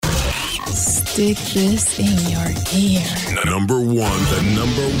Stick this in your ear. The number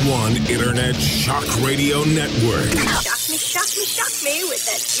one internet shock radio network. Shock me with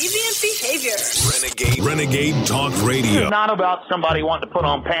that deviant behavior. Renegade Talk Radio. It's not about somebody wanting to put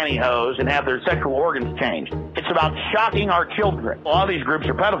on pantyhose and have their sexual organs changed. It's about shocking our children. A lot of these groups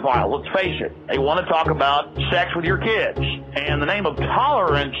are pedophiles, let's face it. They want to talk about sex with your kids. And in the name of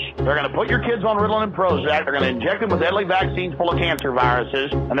tolerance, they're going to put your kids on Ritalin and Prozac. They're going to inject them with deadly vaccines full of cancer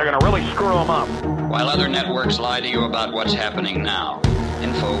viruses, and they're going to really screw them up. While other networks lie to you about what's happening now,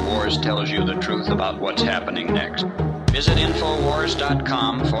 InfoWars tells you the truth about what's happening next. Visit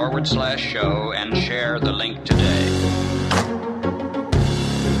Infowars.com/show and share the link today.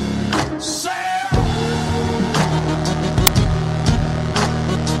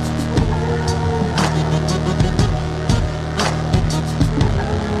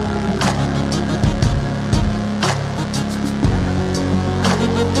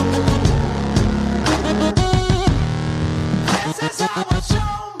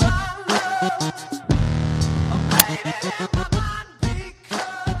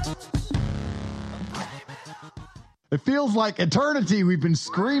 It feels like eternity we've been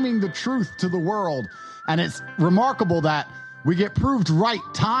screaming the truth to the world, and it's remarkable that we get proved right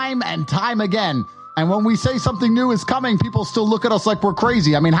time and time again. And when we say something new is coming, people still look at us like we're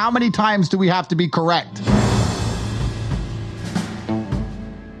crazy. I mean, how many times do we have to be correct?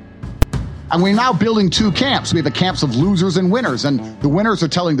 And we're now building two camps. We have the camps of losers and winners, and the winners are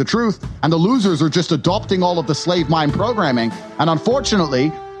telling the truth, and the losers are just adopting all of the slave mind programming. And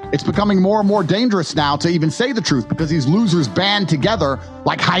unfortunately, it's becoming more and more dangerous now to even say the truth because these losers band together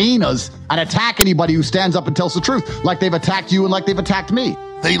like hyenas and attack anybody who stands up and tells the truth, like they've attacked you and like they've attacked me.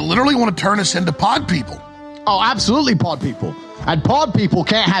 They literally want to turn us into pod people. Oh, absolutely pod people. And pod people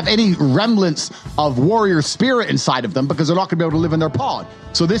can't have any remnants of warrior spirit inside of them because they're not going to be able to live in their pod.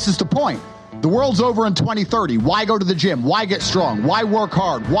 So this is the point. The world's over in 2030. Why go to the gym? Why get strong? Why work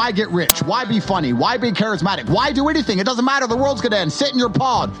hard? Why get rich? Why be funny? Why be charismatic? Why do anything? It doesn't matter. The world's going to end. Sit in your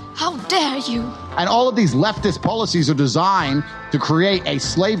pod. How dare you? And all of these leftist policies are designed to create a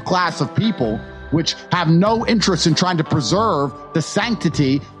slave class of people which have no interest in trying to preserve the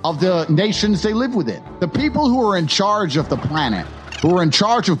sanctity of the nations they live within. The people who are in charge of the planet, who are in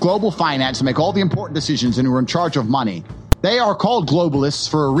charge of global finance and make all the important decisions and who are in charge of money, they are called globalists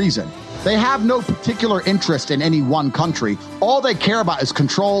for a reason. They have no particular interest in any one country. All they care about is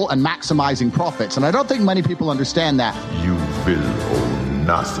control and maximizing profits. And I don't think many people understand that. You will own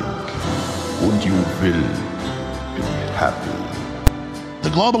nothing, and you will be happy. The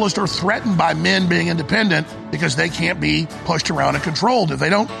globalists are threatened by men being independent because they can't be pushed around and controlled. If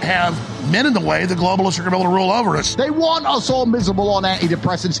they don't have men in the way, the globalists are going to be able to rule over us. They want us all miserable on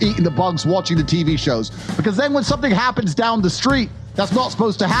antidepressants, eating the bugs, watching the TV shows. Because then when something happens down the street that's not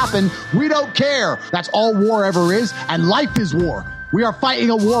supposed to happen, we don't care. That's all war ever is, and life is war. We are fighting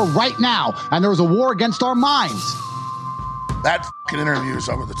a war right now, and there's a war against our minds. That fucking interview is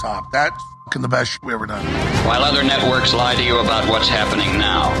over the top. That's fucking the best shit we ever done. While other networks lie to you about what's happening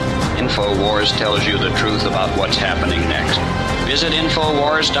now, InfoWars tells you the truth about what's happening next. Visit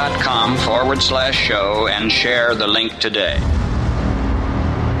Infowars.com/show and share the link today.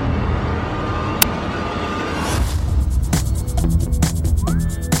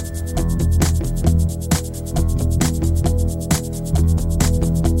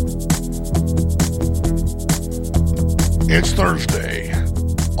 It's Thursday,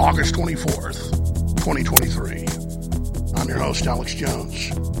 August 24th, 2023. I'm your host, Alex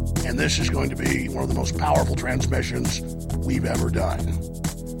Jones, and this is going to be one of the most powerful transmissions we've ever done.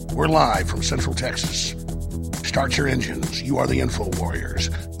 We're live from Central Texas. Start your engines. You are the Info Warriors.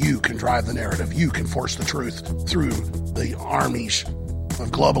 You can drive the narrative. You can force the truth through the armies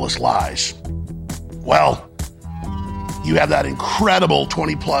of globalist lies. Well, you have that incredible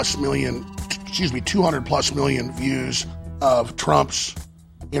 200 plus million views of Trump's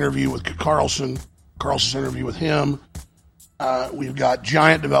interview with Carlson, Carlson's interview with him. We've got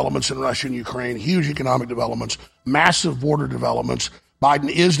giant developments in Russia and Ukraine, huge economic developments, massive border developments. Biden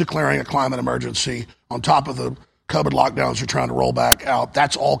is declaring a climate emergency on top of the COVID lockdowns they're trying to roll back out.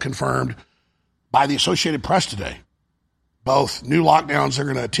 That's all confirmed by the Associated Press today. Both new lockdowns they're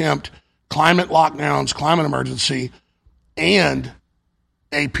going to attempt, climate lockdowns, climate emergency, and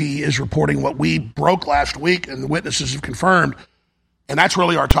AP is reporting what we broke last week and the witnesses have confirmed, and that's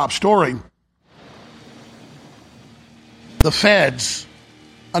really our top story. The feds,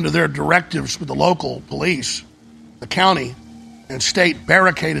 under their directives with the local police, the county and state,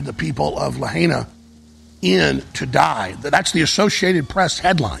 barricaded the people of Lahaina in to die. That's the Associated Press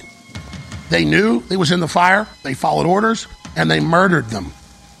headline. They knew they was in the fire, they followed orders, and they murdered them.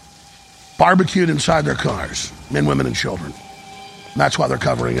 barbecued inside their cars, men, women, and children. And that's why they're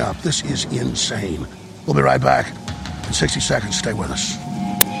covering up. This is insane. We'll be right back in 60 seconds. Stay with us.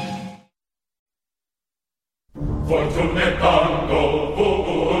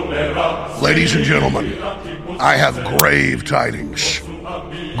 Ladies and gentlemen, I have grave tidings.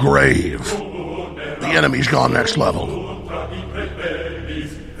 Grave. The enemy's gone next level.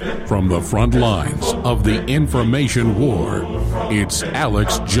 From the front lines of the information war, it's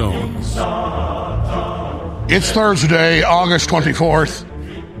Alex Jones. It's Thursday, August 24th,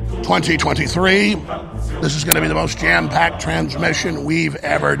 2023. This is going to be the most jam-packed transmission we've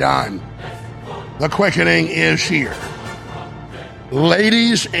ever done. The quickening is here.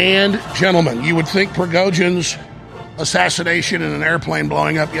 Ladies and gentlemen, you would think Prigozhin's assassination in an airplane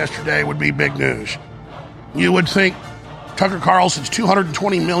blowing up yesterday would be big news. You would think Tucker Carlson's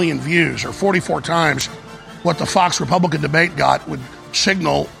 220 million views, or 44 times what the Fox Republican debate got, would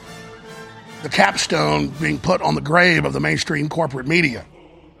signal the capstone being put on the grave of the mainstream corporate media.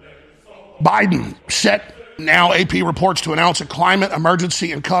 Biden set, now AP reports, to announce a climate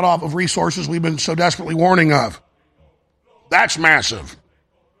emergency and cutoff of resources we've been so desperately warning of. That's massive.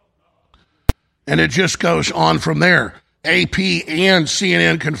 And it just goes on from there. AP and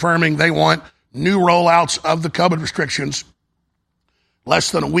CNN confirming they want new rollouts of the COVID restrictions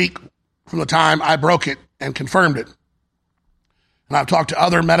less than a week from the time I broke it and confirmed it. And I've talked to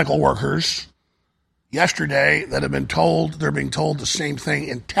other medical workers yesterday that have been told, they're being told the same thing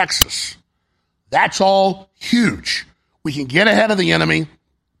in Texas. That's all huge. We can get ahead of the enemy.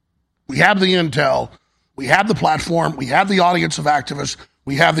 We have the intel. We have the platform. We have the audience of activists.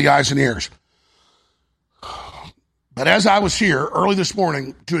 We have the eyes and ears. But as I was here early this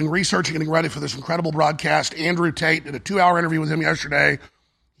morning doing research and getting ready for this incredible broadcast, Andrew Tate did a 2-hour interview with him yesterday.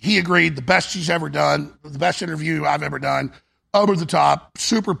 He agreed the best he's ever done, the best interview I've ever done, over the top,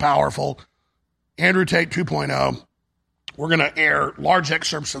 super powerful. Andrew Tate 2.0. We're going to air large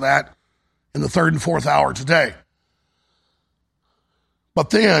excerpts of that in the 3rd and 4th hour today. But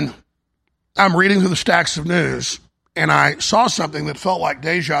then I'm reading through the stacks of news, and I saw something that felt like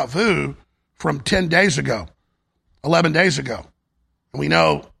deja vu from 10 days ago, 11 days ago. And we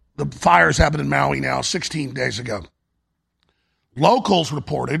know the fires happened in Maui now 16 days ago. Locals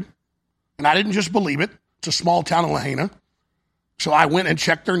reported, and I didn't just believe it, it's a small town in Lahaina, so I went and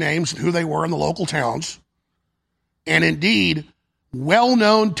checked their names and who they were in the local towns. And indeed,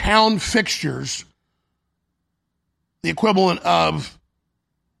 well-known town fixtures, the equivalent of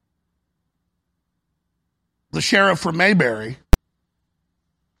the sheriff from Mayberry,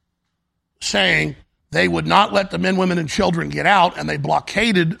 saying they would not let the men, women, and children get out, and they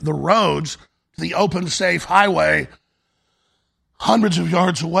blockaded the roads to the open, safe highway hundreds of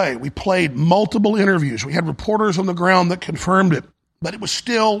yards away. We played multiple interviews. We had reporters on the ground that confirmed it, but it was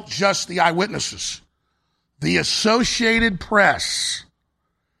still just the eyewitnesses. The Associated Press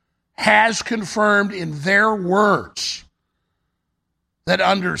has confirmed in their words that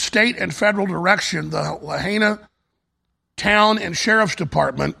under state and federal direction, the Lahaina Town and Sheriff's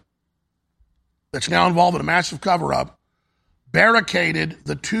Department, that's now involved in a massive cover-up, barricaded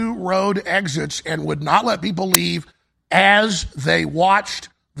the 2 road exits and would not let people leave as they watched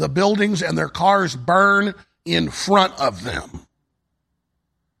the buildings and their cars burn in front of them.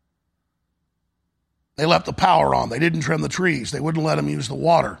 They left the power on. They didn't trim the trees. They wouldn't let them use the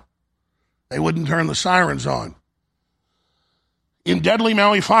water. They wouldn't turn the sirens on. In deadly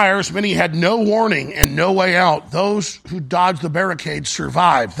Maui fires, many had no warning and no way out. Those who dodged the barricades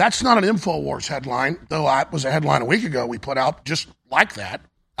survived. That's not an InfoWars headline, though it was a headline a week ago we put out just like that,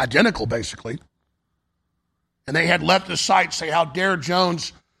 identical basically. And they had leftist sites say, how dare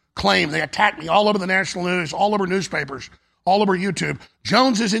Jones claim. They attacked me all over the national news, all over newspapers, all over YouTube.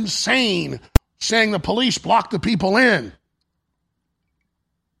 Jones is insane, saying the police blocked the people in.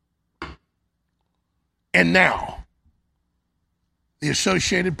 And now, the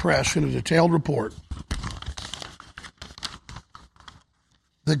Associated Press, in a detailed report,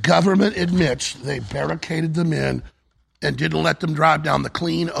 the government admits they barricaded them in and didn't let them drive down the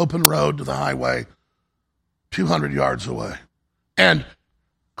clean, open road to the highway 200 yards away. And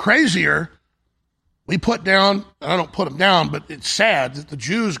crazier, we put down, I don't put them down, but it's sad that the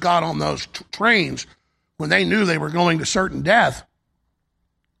Jews got on those trains when they knew they were going to certain death.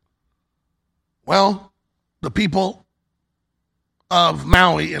 Well, the people of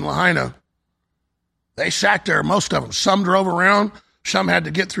Maui and Lahaina, they sat there, most of them. Some drove around. Some had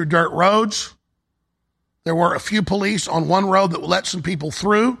to get through dirt roads. There were a few police on one road that would let some people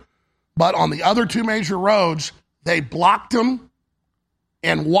through, but on the other 2 major roads, they blocked them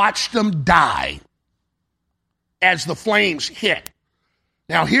and watched them die as the flames hit.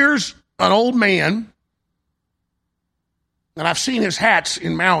 Now, here's an old man, and I've seen his hats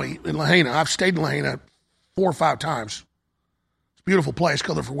in Maui, in Lahaina. I've stayed in Lahaina 4 or 5 times. It's a beautiful place,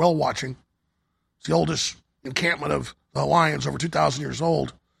 called for whale watching. It's the oldest encampment of the Hawaiians, over 2,000 years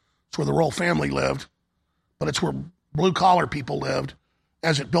old. It's where the royal family lived, but it's where blue-collar people lived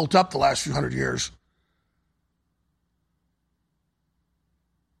as it built up the last few hundred years.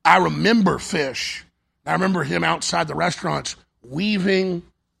 I remember Fish. I remember him outside the restaurants weaving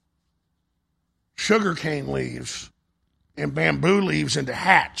sugarcane leaves and bamboo leaves into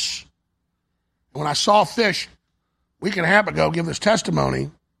hats. And when I saw Fish a week and a half ago give this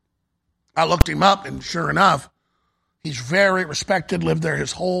testimony, I looked him up, and sure enough, he's very respected, lived there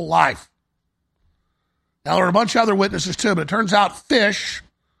his whole life. Now, there were a bunch of other witnesses, too, but it turns out Fish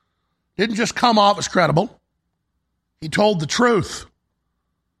didn't just come off as credible. He told the truth.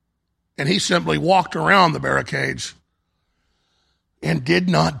 And he simply walked around the barricades and did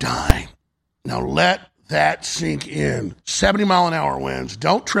not die. Now, let that sink in. 70-mile-an-hour winds.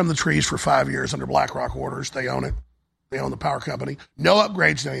 Don't trim the trees for 5 years under BlackRock orders. They own it. They own the power company. No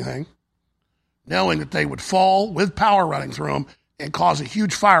upgrades to anything. Knowing that they would fall with power running through them and cause a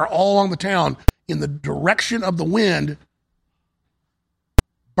huge fire all along the town in the direction of the wind,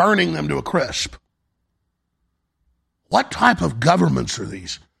 burning them to a crisp. What type of governments are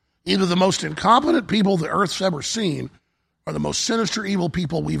these? Either the most incompetent people the Earth's ever seen or the most sinister, evil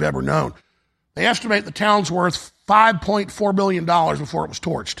people we've ever known. They estimate the town's worth $5.4 billion before it was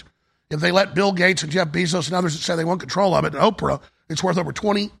torched. If they let Bill Gates and Jeff Bezos and others that say they want control of it, and Oprah, it's worth over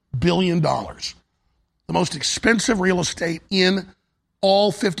 $20 billion. The most expensive real estate in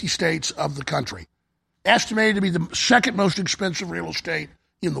all 50 states of the country. Estimated to be the second most expensive real estate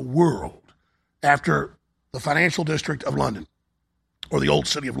in the world after the financial district of London, or the old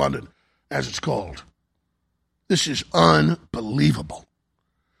city of London, as it's called. This is unbelievable.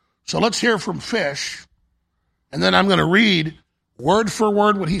 So let's hear from Fish, and then I'm going to read word for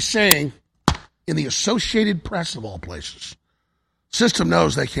word what he's saying in the Associated Press of all places. System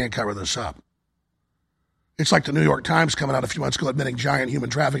knows they can't cover this up. It's like the New York Times coming out a few months ago admitting giant human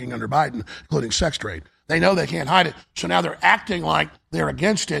trafficking under Biden, including sex trade. They know they can't hide it, so now they're acting like they're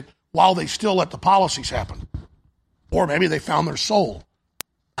against it while they still let the policies happen. Or maybe they found their soul.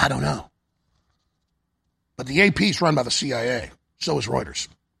 I don't know. But the AP is run by the CIA. So is Reuters.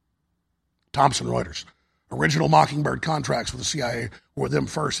 Thomson Reuters. Original Mockingbird contracts with the CIA were them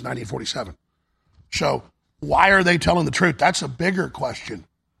first in 1947. So why are they telling the truth? That's a bigger question.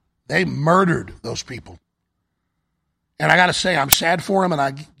 They murdered those people. And I got to say, I'm sad for them, and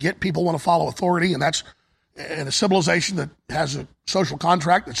I get people want to follow authority, and that's in a civilization that has a social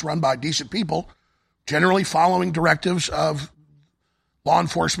contract that's run by decent people. Generally following directives of law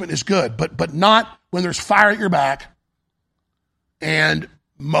enforcement is good, but not when there's fire at your back and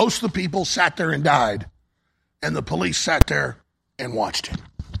most of the people sat there and died and the police sat there and watched it.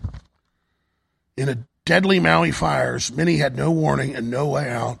 In a deadly Maui fires, many had no warning and no way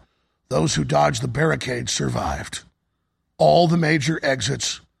out. Those who dodged the barricades survived. All the major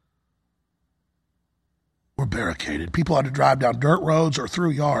exits were barricaded. People had to drive down dirt roads or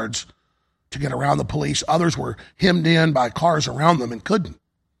through yards to get around the police. Others were hemmed in by cars around them and couldn't.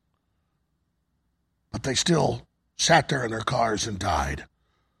 But they still sat there in their cars and died.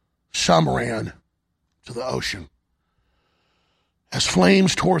 Some ran to the ocean. As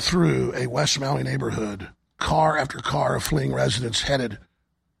flames tore through a West Maui neighborhood, car after car of fleeing residents headed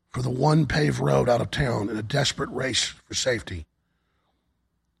for the one paved road out of town in a desperate race for safety.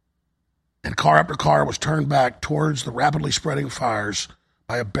 And car after car was turned back towards the rapidly spreading fires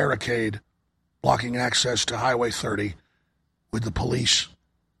by a barricade blocking access to Highway 30 with the police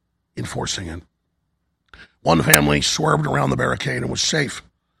enforcing it. One family swerved around the barricade and was safe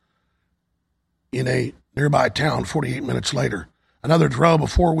in a nearby town 48 minutes later. Another drove a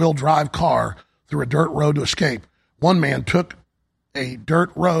four-wheel drive car through a dirt road to escape. One man took a dirt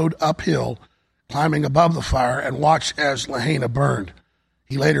road uphill, climbing above the fire, and watched as Lahaina burned.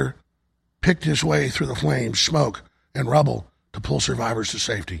 He later picked his way through the flames, smoke, and rubble to pull survivors to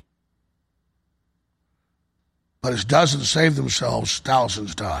safety. But as dozens saved themselves,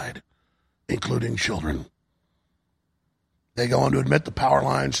 thousands died, including children. They go on to admit the power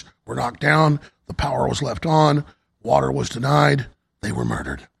lines were knocked down, the power was left on, water was denied, they were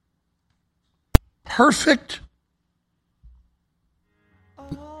murdered. Perfect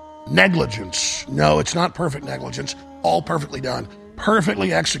negligence. No, it's not perfect negligence. All perfectly done.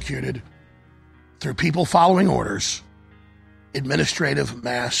 Perfectly executed through people following orders. Administrative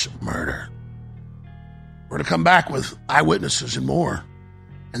mass murder. We're going to come back with eyewitnesses and more,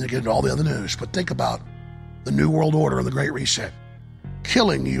 and then get into all the other news. But think about the New World Order and the Great Reset.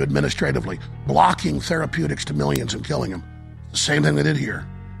 killing you administratively, blocking therapeutics to millions and killing them. The same thing they did here.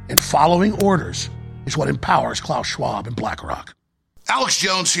 And following orders is what empowers Klaus Schwab and BlackRock. Alex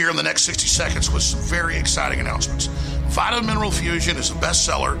Jones here in the next 60 seconds with some very exciting announcements. Vitamin Mineral Fusion is a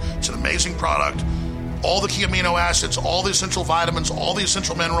bestseller. It's an amazing product. All the key amino acids, all the essential vitamins, all the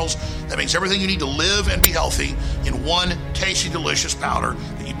essential minerals. That means everything you need to live and be healthy in one tasty, delicious powder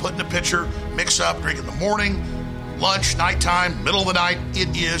that you put in a pitcher, mix up, drink in the morning, lunch, nighttime, middle of the night.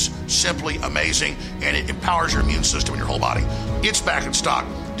 It is simply amazing, and it empowers your immune system and your whole body. It's back in stock,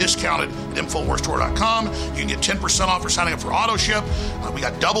 discounted at InfoWarsStore.com. You can get 10% off for signing up for auto ship. We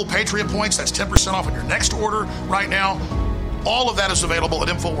got double Patriot points. That's 10% off on your next order right now. All of that is available at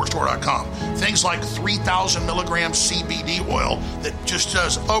InfoWarsStore.com. Things like 3,000 milligrams CBD oil that just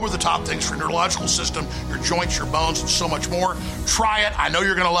does over-the-top things for your neurological system, your joints, your bones, and so much more. Try it. I know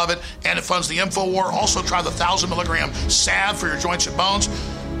you're going to love it, and it funds the InfoWar. Also, try the 1,000 milligram salve for your joints and bones.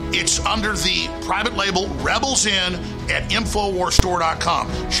 It's under the private label Rebels In at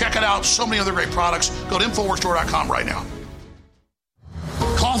InfoWarsStore.com. Check it out. So many other great products. Go to InfoWarsStore.com right now.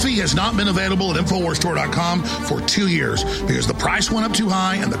 Coffee has not been available at InfoWarsStore.com for 2 years because the price went up too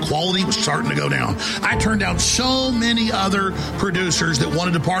high and the quality was starting to go down. I turned down so many other producers that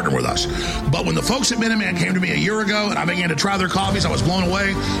wanted to partner with us. But when the folks at Minuteman came to me a year ago and I began to try their coffees, I was blown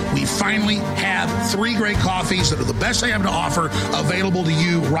away. We finally have 3 great coffees that are the best they have to offer available to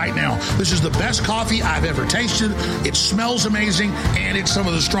you right now. This is the best coffee I've ever tasted. It smells amazing, and it's some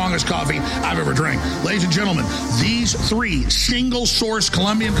of the strongest coffee I've ever drank. Ladies and gentlemen, these 3 single-source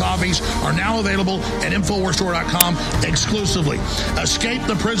Colombian coffees are now available at InfoWarsStore.com exclusively. Escape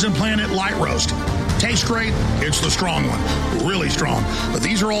the Prison Planet Light Roast. Tastes great. It's the strong one. Really strong. But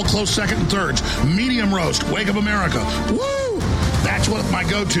these are all close second and thirds. Medium Roast. Wake Up America. Woo! That's what my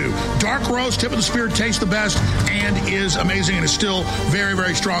go-to. Dark Roast, Tip of the Spear, tastes the best and is amazing and is still very,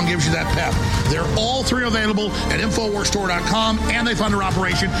 very strong, gives you that pep. They're all 3 available at InfoWarsStore.com, and they fund their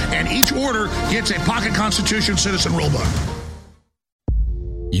operation, and each order gets a Pocket Constitution Citizen Rulebook.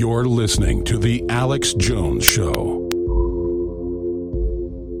 You're listening to The Alex Jones Show.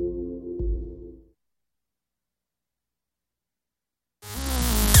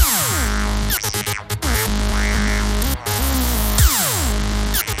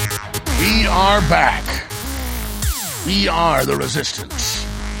 We are back. We are the resistance.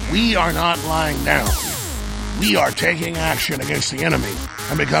 We are not lying down. We are taking action against the enemy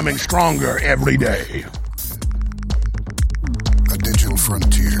and becoming stronger every day. A digital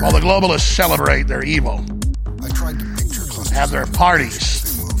frontier. While the globalists celebrate their evil, I tried to picture clusters have their parties,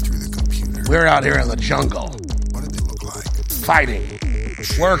 as they move through the computer. we're out here in the jungle, What did they look like? fighting,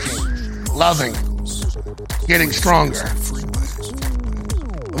 working, loving, getting stronger.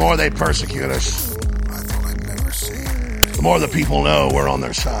 The more they persecute us, I thought I'd never see it. the more the people know we're on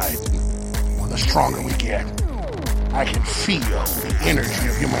their side, the stronger we get. I can feel the energy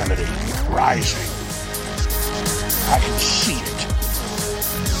of humanity rising. I can see it.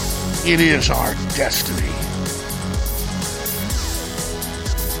 It is our destiny.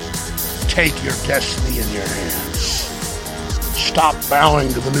 Take your destiny in your hands. Stop bowing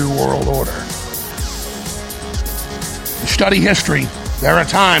to the New World Order. You study history, there are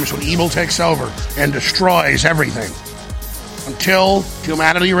times when evil takes over and destroys everything, until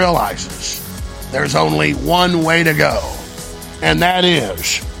humanity realizes there's only one way to go, and that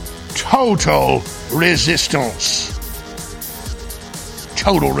is total resistance.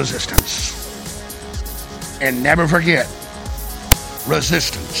 Total resistance. And never forget,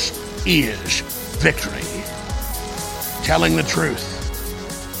 resistance is victory. Telling the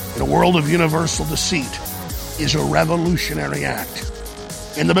truth in a world of universal deceit is a revolutionary act.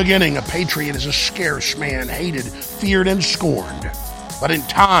 In the beginning, a patriot is a scarce man, hated, feared, and scorned. But in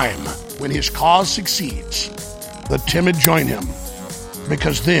time, when his cause succeeds, the timid join him,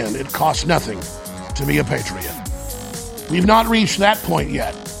 because then it costs nothing to be a patriot. We've not reached that point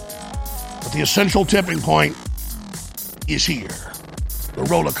yet, but the essential tipping point is here. The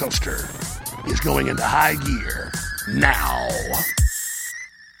roller coaster is going into high gear now.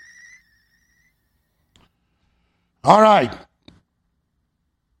 All right.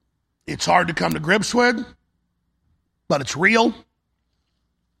 It's hard to come to grips with, but it's real.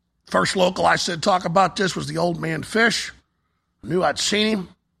 First local I said talk about this was the old man Fish. I knew I'd seen him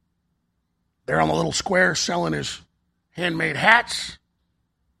there on the little square selling his handmade hats.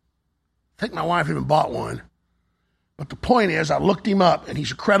 I think my wife even bought one. But the point is, I looked him up, and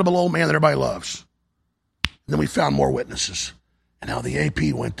he's a credible old man that everybody loves. And then we found more witnesses. And now the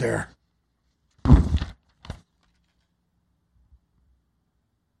AP went there.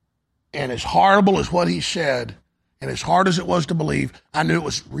 And as horrible as what he said And as hard as it was to believe, I knew it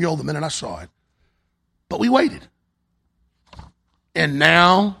was real the minute I saw it. But we waited. And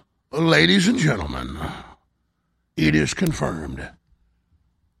now, ladies and gentlemen, it is confirmed.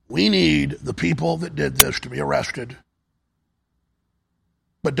 We need the people that did this to be arrested.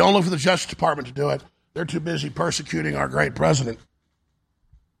 But don't look for the Justice Department to do it. They're too busy persecuting our great president.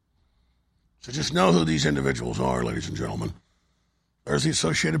 So just know who these individuals are, ladies and gentlemen. There's the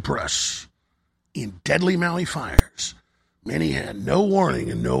Associated Press. In deadly Maui fires, many had no warning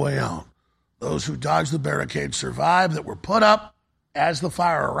and no way out. Those who dodged the barricades survived that were put up as the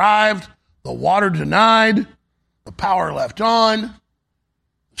fire arrived, the water denied, the power left on,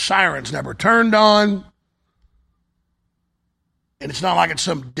 the sirens never turned on. And it's not like it's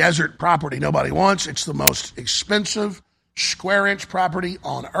some desert property nobody wants. It's the most expensive square-inch property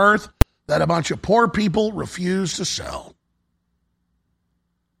on earth that a bunch of poor people refuse to sell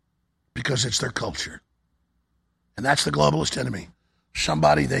because it's their culture. And that's the globalist enemy.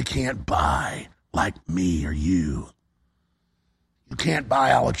 Somebody they can't buy, like me or you. You can't buy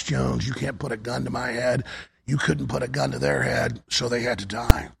Alex Jones. You can't put a gun to my head. You couldn't put a gun to their head, so they had to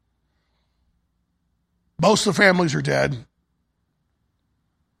die. Most of the families are dead.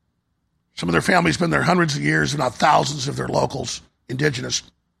 Some of their families have been there hundreds of years, if not thousands if they're locals, indigenous.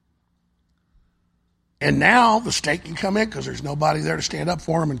 And now the state can come in because there's nobody there to stand up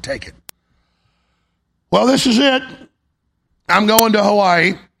for them and take it. Well, this is it. I'm going to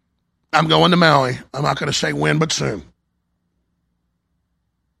Hawaii. I'm going to Maui. I'm not going to say when, but soon.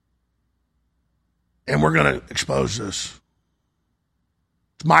 And we're going to expose this.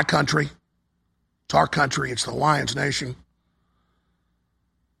 It's my country. It's our country. It's the Hawaiians nation.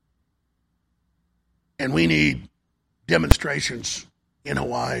 And we need demonstrations in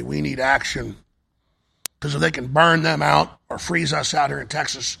Hawaii. We need action. Because if they can burn them out or freeze us out here in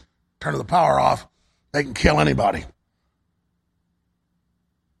Texas, turn the power off, they can kill anybody.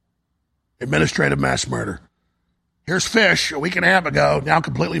 Administrative mass murder. Here's Fish a week and a half ago, now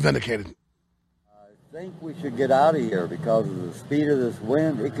completely vindicated. I think we should get out of here because of the speed of this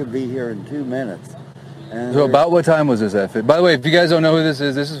wind. It could be here in 2 minutes. And so about what time was this at? By the way, if you guys don't know who this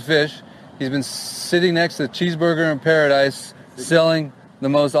is Fish. He's been sitting next to Cheeseburger in Paradise selling the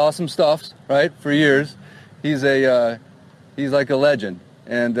most awesome stuffs, right, for years. He's like a legend,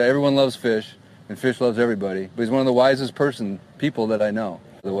 and everyone loves Fish, and Fish loves everybody. But he's one of the wisest people that I know,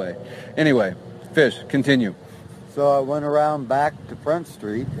 by the way. Anyway, Fish, continue. So I went around back to Front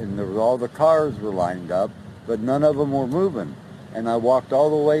Street, and all the cars were lined up, but none of them were moving. And I walked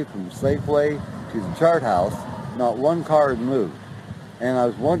all the way from Safeway to the Chart House. Not one car had moved. And I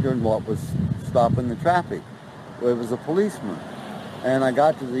was wondering what was stopping the traffic. Well, it was a policeman. And I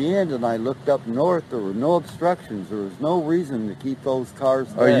got to the end, and I looked up north. There were no obstructions. There was no reason to keep those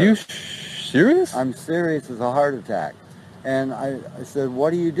cars there. Are you serious? I'm serious as a heart attack. And I said,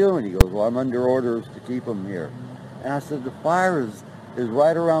 what are you doing? He goes, well, I'm under orders to keep them here. And I said, the fire is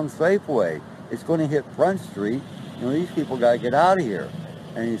right around Safeway. It's going to hit Front Street. You know, these people got to get out of here.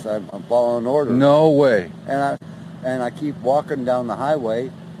 And he said, I'm following orders. No way. And I keep walking down the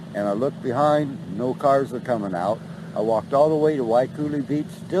highway, and I look behind, no cars are coming out. I walked all the way to Waikuli Beach,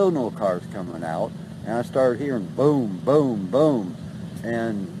 still no cars coming out. And I started hearing boom, boom, boom.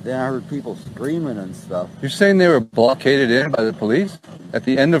 And then I heard people screaming and stuff. You're saying they were blockaded in by the police? At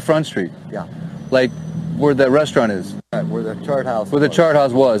the end of Front Street? Yeah. Like where that restaurant is? Right, where the Chart House was. Where the Chart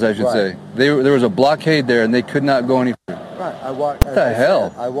House was, I should say. There was a blockade there, and they could not go any further. Right, what the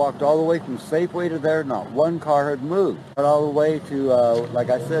hell? I walked all the way from Safeway to there. Not one car had moved. Got all the way to,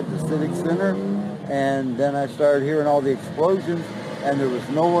 like I said, the Civic Center, and then I started hearing all the explosions, and there was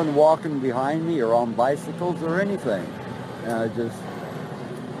no one walking behind me or on bicycles or anything. And I just...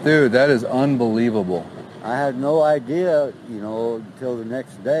 Dude, that is unbelievable. I had no idea, until the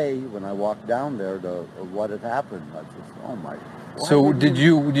next day when I walked down there of what had happened. I just, oh my... So did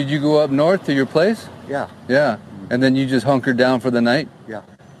you go up north to your place? Yeah. Yeah. And then you just hunkered down for the night? Yeah.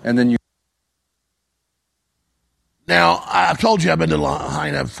 And then you... Now, I've told you I've been to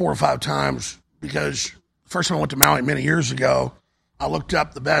Lahaina 4 or 5 times because the first time I went to Maui many years ago, I looked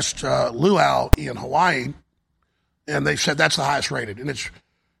up the best luau in Hawaii, and they said that's the highest rated. And it's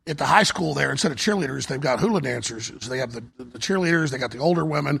at the high school there, instead of cheerleaders, they've got hula dancers. So they have the cheerleaders, they got the older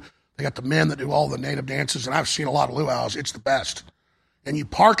women, they got the men that do all the native dances, and I've seen a lot of luau's. It's the best. And you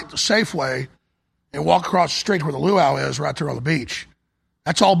park at the Safeway and walk across the street where the luau is, right there on the beach.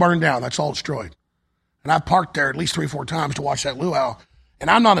 That's all burned down. That's all destroyed. And I've parked there at least 3 or 4 times to watch that luau. And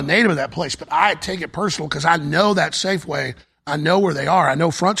I'm not a native of that place, but I take it personal because I know that Safeway. I know where they are. I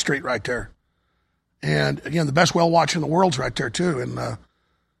know Front Street right there. And, again, the best whale watch in the world's right there, too. And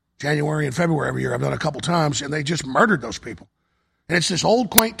January and February every year. I've done a couple times, and they just murdered those people. And it's this old,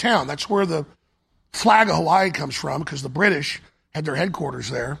 quaint town. That's where the flag of Hawaii comes from, because the British had their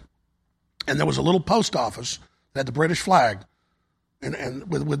headquarters there. And there was a little post office that had the British flag and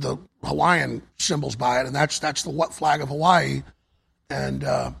with the Hawaiian symbols by it. And that's the flag of Hawaii. And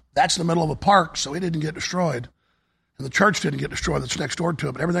that's in the middle of a park, so it didn't get destroyed. And the church didn't get destroyed that's next door to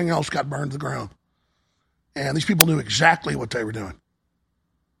it, but everything else got burned to the ground. And these people knew exactly what they were doing.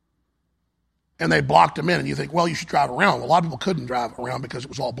 And they blocked them in. And you think, well, you should drive around. Well, a lot of people couldn't drive around because it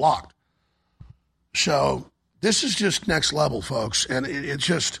was all blocked. So this is just next level, folks. And it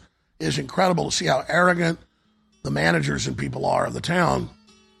just is incredible to see how arrogant the managers and people are of the town.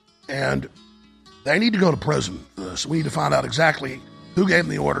 And they need to go to prison for this. We need to find out exactly who gave them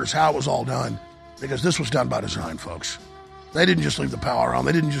the orders, how it was all done, because this was done by design, folks. They didn't just leave the power on.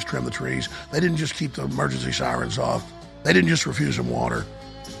 They didn't just trim the trees. They didn't just keep the emergency sirens off. They didn't just refuse them water.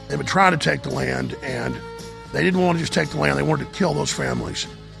 They've been trying to take the land, and they didn't want to just take the land. They wanted to kill those families.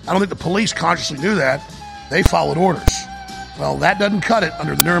 I don't think the police consciously knew that. They followed orders. Well, that doesn't cut it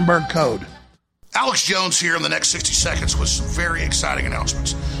under the Nuremberg Code. Alex Jones here in the next 60 seconds with some very exciting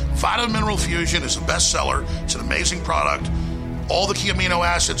announcements. Vitamin Mineral Fusion is a bestseller. It's an amazing product. All the key amino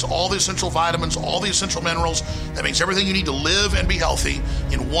acids, all the essential vitamins, all the essential minerals. That means everything you need to live and be healthy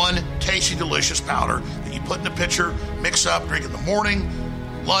in one tasty, delicious powder that you put in a pitcher, mix up, drink in the morning,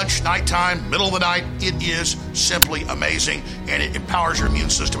 lunch, nighttime, middle of the night. It is simply amazing, and it empowers your immune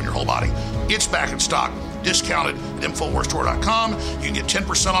system and your whole body. It's back in stock. Discounted at InfoWarsStore.com. You can get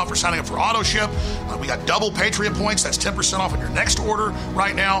 10% off for signing up for auto ship. We got double Patriot points. That's 10% off on your next order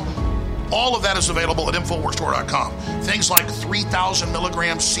right now. All of that is available at InfoWarsStore.com. Things like 3,000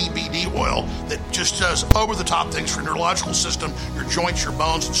 milligrams CBD oil that just does over-the-top things for your neurological system, your joints, your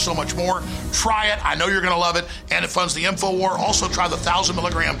bones, and so much more. Try it. I know you're going to love it. And it funds the InfoWar. Also try the 1,000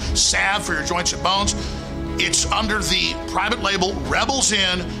 milligram salve for your joints and bones. It's under the private label Rebels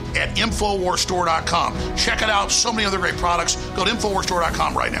In at InfoWarsStore.com. Check it out. So many other great products. Go to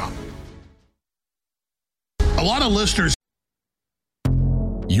InfoWarsStore.com right now. A lot of listeners.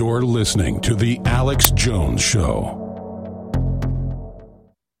 You're listening to The Alex Jones Show.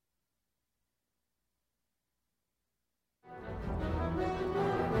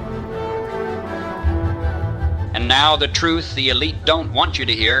 And now the truth the elite don't want you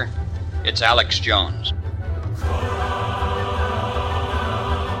to hear. It's Alex Jones.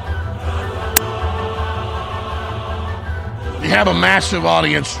 We have a massive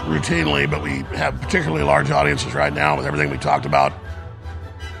audience routinely, but we have particularly large audiences right now with everything we talked about.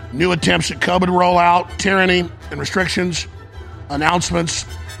 New attempts at COVID rollout, tyranny and restrictions, announcements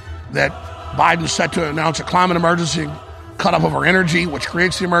that Biden's set to announce a climate emergency, cut off of our energy, which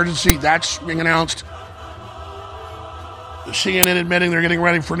creates the emergency. That's being announced. The CNN admitting they're getting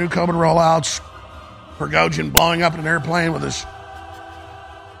ready for new COVID rollouts. Prigozhin blowing up in an airplane with his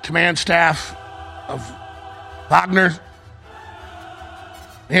command staff of Wagner.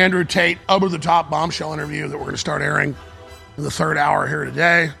 Andrew Tate, over-the-top bombshell interview that we're going to start airing in the third hour here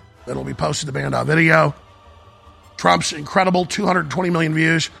today. That'll be posted to Band.video. Trump's incredible 220 million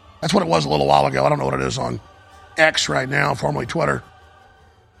views. That's what it was a little while ago. I don't know what it is on X right now, formerly Twitter.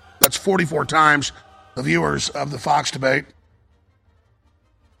 That's 44 times the viewers of the Fox debate.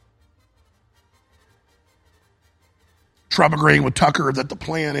 Trump agreeing with Tucker that the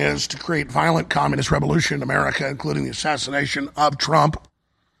plan is to create violent communist revolution in America, including the assassination of Trump.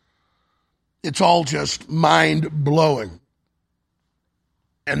 It's all just mind-blowing.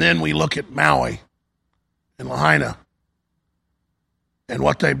 And then we look at Maui and Lahaina and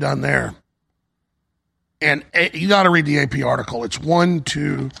what they've done there. And you got to read the AP article. It's 1,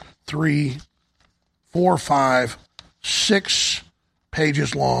 2, 3, 4, 5, 6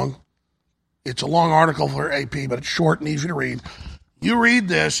 pages long. It's a long article for AP, but it's short and easy to read. You read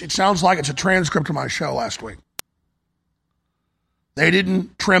this, it sounds like it's a transcript of my show last week. They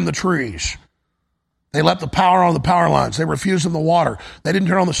didn't trim the trees. They let the power on the power lines. They refused them the water. They didn't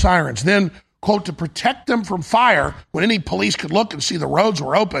turn on the sirens. Then, quote, to protect them from fire, when any police could look and see the roads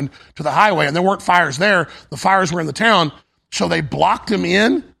were open to the highway, and there weren't fires there, the fires were in the town, so they blocked them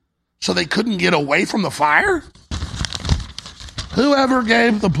in so they couldn't get away from the fire? Whoever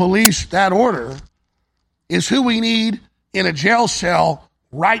gave the police that order is who we need in a jail cell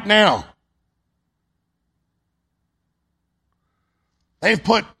right now. They've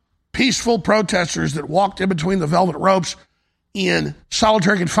put peaceful protesters that walked in between the velvet ropes in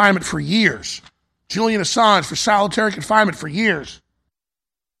solitary confinement for years. Julian Assange for solitary confinement for years.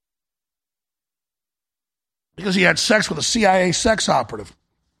 Because he had sex with a CIA sex operative.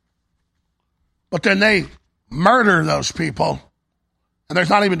 But then they murder those people And there's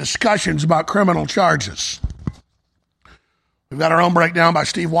not even discussions about criminal charges. We've got our own breakdown by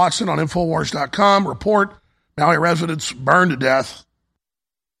Steve Watson on Infowars.com. Report, Maui residents burned to death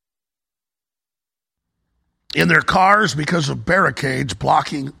in their cars because of barricades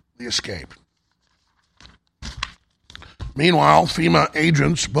blocking the escape. Meanwhile, FEMA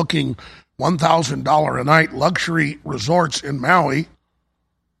agents booking $1,000 a night luxury resorts in Maui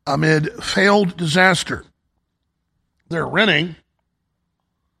amid failed disaster. They're renting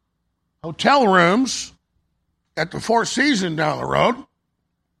hotel rooms at the Four Seasons down the road,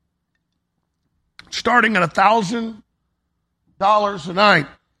 starting at $1,000 a night.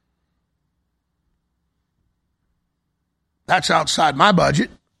 That's outside my budget.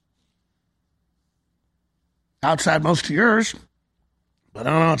 Outside most of yours, but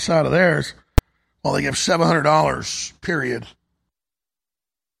I don't know outside of theirs. Well, they give $700, period,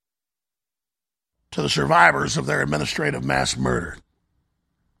 to the survivors of their administrative mass murder.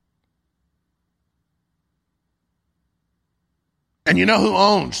 And you know who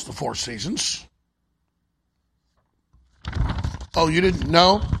owns the Four Seasons? Oh, you didn't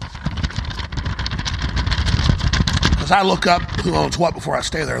know? Because I look up who owns what before I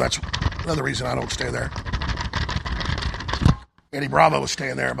stay there. That's another reason I don't stay there. Eddie Bravo was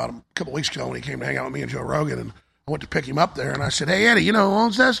staying there about a couple weeks ago when he came to hang out with me and Joe Rogan, and I went to pick him up there, and I said, hey, Eddie, you know who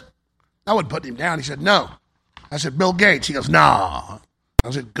owns this? I wouldn't put him down. He said, no. I said, Bill Gates. He goes, nah. I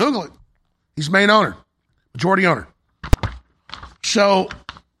said, Google it. He's main owner, majority owner. So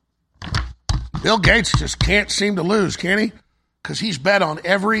Bill Gates just can't seem to lose, can he? Because he's bet on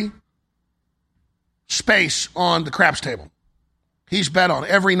every space on the craps table. He's bet on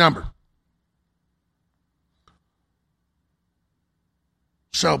every number.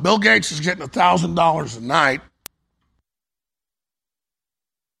 So Bill Gates is getting $1,000 a night.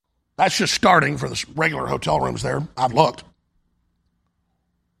 That's just starting for the regular hotel rooms there. I've looked.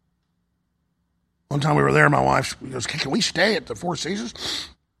 One time we were there, my wife goes, can we stay at the Four Seasons?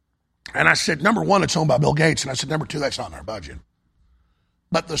 And I said, number one, it's owned by Bill Gates. And I said, number two, that's not in our budget.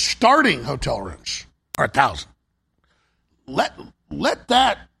 But the starting hotel rooms are $1,000. Let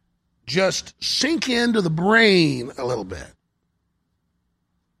that just sink into the brain a little bit.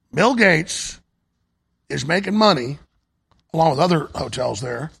 Bill Gates is making money, along with other hotels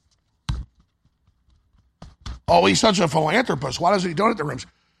there. Oh, he's such a philanthropist. Why doesn't he donate the rooms?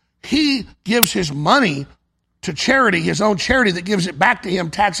 He gives his money to charity, his own charity that gives it back to him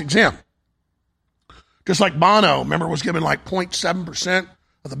tax exempt. Just like Bono, remember, was given like 0.7%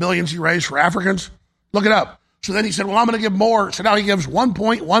 of the billions he raised for Africans. Look it up. So then he said, well, I'm going to give more. So now he gives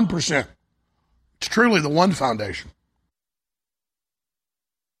 1.1%. It's truly the One Foundation.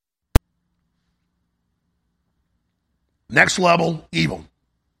 Next level evil.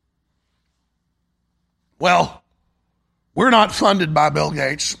 Well, we're not funded by Bill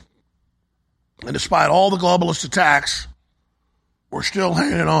Gates. And despite all the globalist attacks, we're still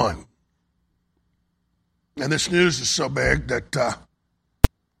hanging on. And this news is so big that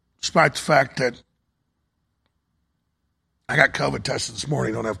despite the fact that I got COVID tested this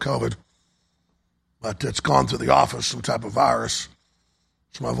morning, don't have COVID, but it's gone through the office, some type of virus.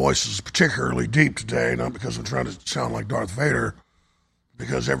 So my voice is particularly deep today, not because I'm trying to sound like Darth Vader,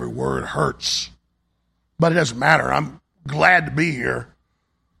 because every word hurts. But it doesn't matter. I'm glad to be here.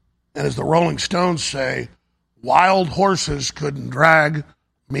 And as the Rolling Stones say, wild horses couldn't drag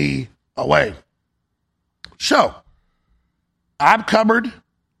me away. So, I've covered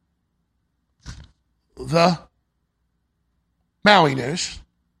the Maui news,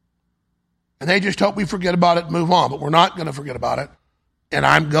 and they just hope we forget about it and move on. But we're not going to forget about it. And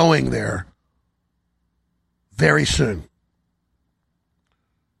I'm going there very soon.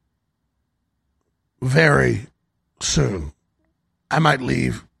 Very soon. I might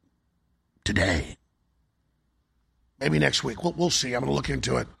leave today. Maybe next week. We'll see. I'm going to look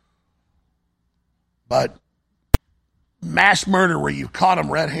into it. But mass murder where you caught them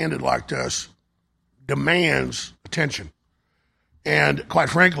red-handed like this demands attention. And quite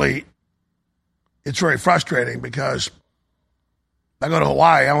frankly, it's very frustrating because if I go to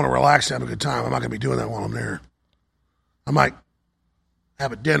Hawaii, I want to relax and have a good time. I'm not going to be doing that while I'm there. I might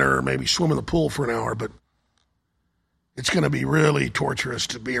have a dinner or maybe swim in the pool for an hour, but it's going to be really torturous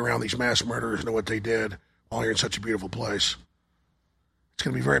to be around these mass murderers and know what they did while you're in such a beautiful place. It's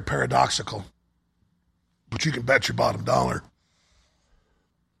going to be very paradoxical, but you can bet your bottom dollar.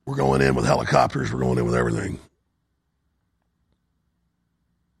 We're going in with helicopters. We're going in with everything.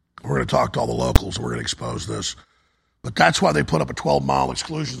 We're going to talk to all the locals. We're going to expose this. But that's why they put up a 12-mile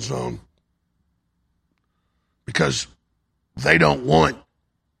exclusion zone, because they don't want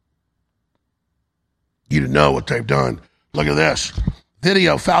you to know what they've done. Look at this.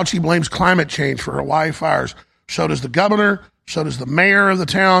 Video, Fauci blames climate change for Hawaii fires. So does the governor. So does the mayor of the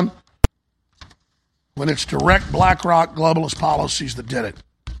town. When it's direct BlackRock globalist policies that did it.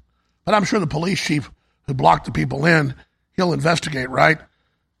 But I'm sure the police chief who blocked the people in, he'll investigate, right?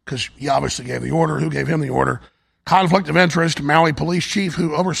 Because he obviously gave the order. Who gave him the order? Conflict of interest. Maui police chief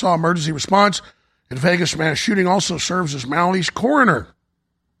who oversaw emergency response in Vegas mass shooting also serves as Maui's coroner.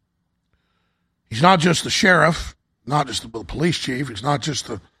 He's not just the sheriff, not just the police chief. He's not just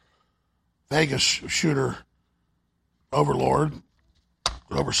the Vegas shooter overlord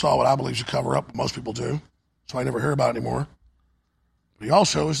who oversaw what I believe is a cover-up, but most people do, so I never hear about it anymore. But he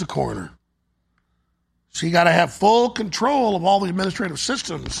also is the coroner. So you got to have full control of all the administrative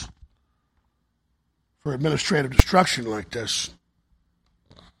systems for administrative destruction like this.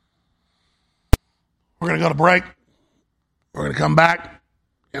 We're going to go to break. We're going to come back,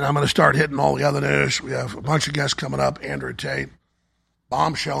 and I'm going to start hitting all the other news. We have a bunch of guests coming up. Andrew Tate,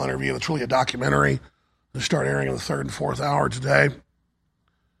 bombshell interview. It's really a documentary. It'll start airing in the 3rd and 4th hour today.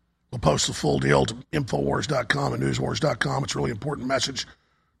 We'll post the full deal to Infowars.com and Newswars.com. It's a really important message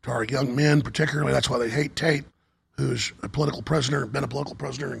to our young men, particularly. That's why they hate Tate, who's a political prisoner, been a political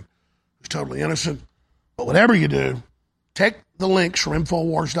prisoner, and who's totally innocent. But whatever you do, take the links from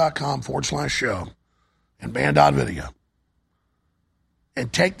Infowars.com/show and band.video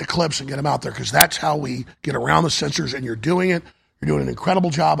and take the clips and get them out there, because that's how we get around the censors, and you're doing it. You're doing an incredible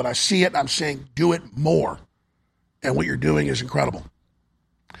job, and I see it, and I'm saying do it more. And what you're doing is incredible.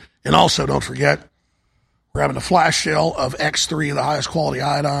 And also, don't forget, we're having a flash sale of X3, the highest quality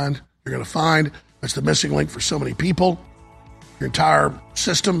iodine you're going to find. That's the missing link for so many people. Your entire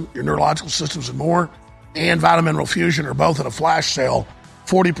system, your neurological systems and more, and Vitamin Mineral Fusion are both at a flash sale,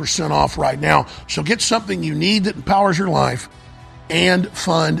 40% off right now. So get something you need that empowers your life and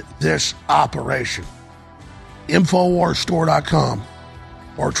fund this operation. Infowarsstore.com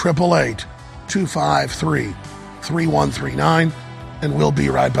or 888-253-3139. And we'll be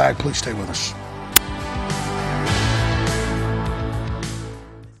right back. Please stay with us.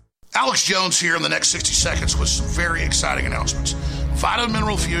 Alex Jones here in the next 60 seconds with some very exciting announcements. Vitamin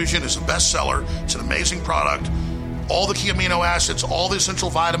Mineral Fusion is a bestseller. It's an amazing product. All the key amino acids, all the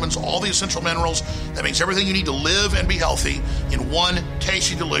essential vitamins, all the essential minerals. That means everything you need to live and be healthy in one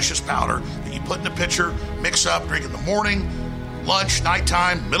tasty, delicious powder that you put in a pitcher, mix up, drink in the morning, lunch,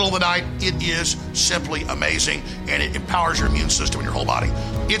 nighttime, middle of the night. It is simply amazing, and it empowers your immune system and your whole body.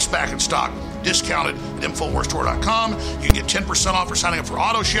 It's back in stock, discounted at Infowarsstore.com. You can get 10% off for signing up for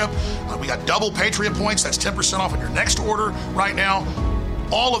auto ship. We got double Patriot points. That's 10% off on your next order right now.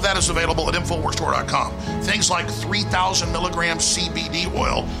 All of that is available at Infowarsstore.com. Things like 3,000 milligrams CBD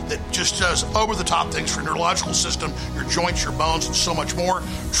oil that just does over-the-top things for your neurological system, your joints, your bones, and so much more.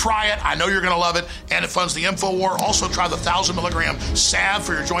 Try it. I know you're going to love it, and it funds the InfoWar. Also, try the 1,000 milligram salve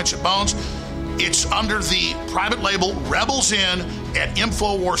for your joints and bones. It's under the private label Rebels In at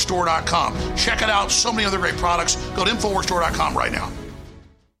Infowarsstore.com. Check it out. So many other great products. Go to Infowarsstore.com right now.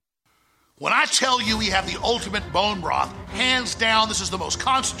 When I tell you we have the ultimate bone broth, hands down, this is the most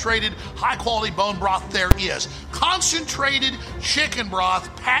concentrated, high-quality bone broth there is. Concentrated chicken broth,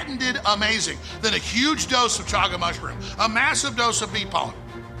 patented amazing. Then a huge dose of chaga mushroom, a massive dose of bee pollen,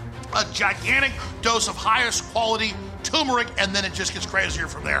 a gigantic dose of highest quality turmeric, and then it just gets crazier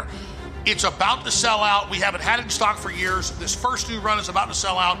from there. It's about to sell out. We haven't had it in stock for years. This first new run is about to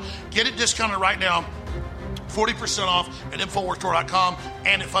sell out. Get it discounted right now. 40% off at Infowarsstore.com,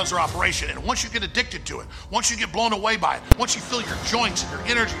 and it funds our operation. And once you get addicted to it, once you get blown away by it, once you feel your joints and your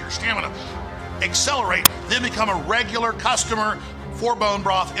energy, your stamina accelerate, then become a regular customer for Bone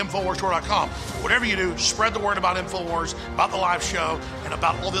Broth, Infowarsstore.com. Whatever you do, spread the word about Infowars, about the live show, and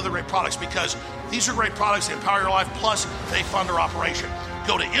about all the other great products, because these are great products that empower your life, plus they fund our operation.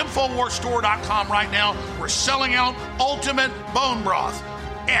 Go to Infowarsstore.com right now. We're selling out Ultimate Bone Broth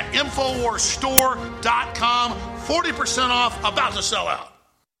at Infowarsstore.com. 40% off, about to sell out.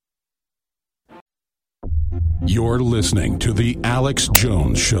 You're listening to The Alex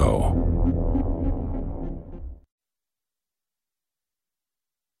Jones Show.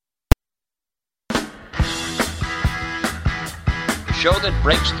 The show that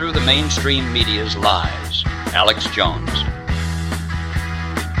breaks through the mainstream media's lies. Alex Jones.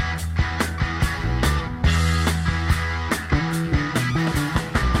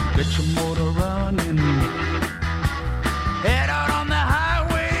 Get your motor running. Head out on the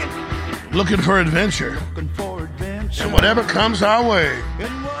highway. Looking for adventure. And whatever comes our way.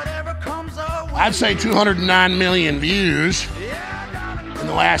 I'd say 209 million views in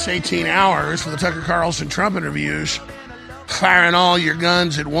the last 18 hours for the Tucker Carlson Trump interviews. Firing all your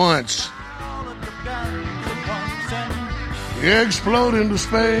guns at once. explode into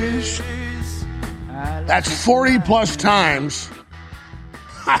space. That's 40 plus times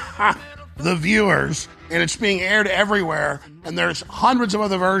the viewers, and it's being aired everywhere. And there's hundreds of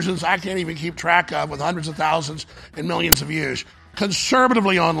other versions I can't even keep track of with hundreds of thousands and millions of views.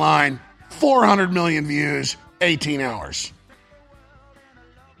 Conservatively online, 400 million views, 18 hours.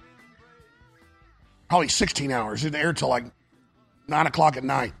 Probably 16 hours. It aired till like 9 o'clock at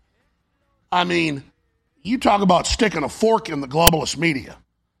night. I mean, you talk about sticking a fork in the globalist media.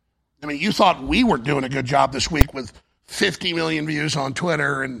 I mean, you thought we were doing a good job this week with 50 million views on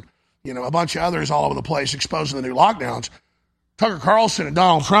Twitter and, you know, a bunch of others all over the place exposing the new lockdowns. Tucker Carlson and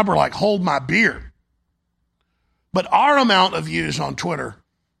Donald Trump are like, hold my beer. But our amount of views on Twitter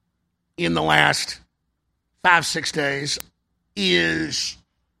in the last 5-6 days is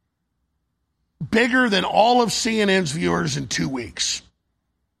bigger than all of CNN's viewers in 2 weeks.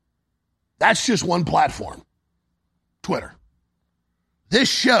 That's just one platform, Twitter. This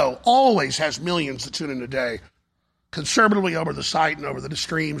show always has millions that tune in a day, conservatively over the site and over the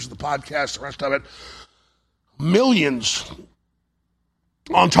streams, the podcast, the rest of it. Millions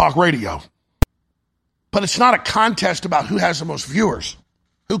on talk radio. But it's not a contest about who has the most viewers.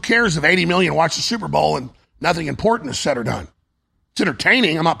 Who cares if 80 million watch the Super Bowl and nothing important is said or done? It's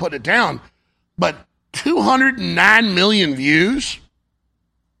entertaining. I'm not putting it down. But 209 million views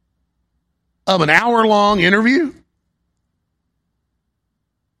of an hour-long interview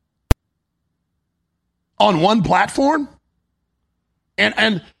on one platform?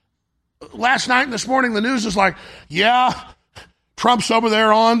 And last night and this morning, the news is like, yeah, Trump's over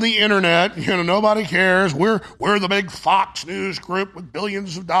there on the internet. You know, nobody cares. We're the big Fox News group with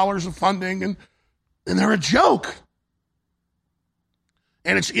billions of dollars of funding, and they're a joke.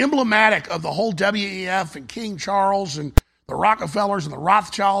 And it's emblematic of the whole WEF and King Charles and the Rockefellers and the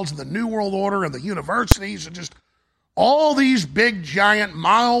Rothschilds and the New World Order and the universities and just all these big, giant,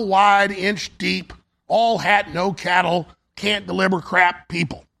 mile-wide, inch-deep, all hat, no cattle, can't deliver crap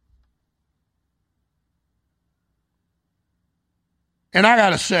people. And I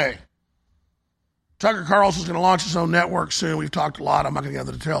got to say, Tucker Carlson's going to launch his own network soon. We've talked a lot. I'm not going to get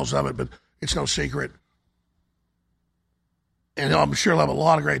into the details of it, but it's no secret. And I'm sure he'll have a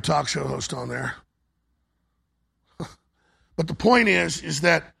lot of great talk show hosts on there. But the point is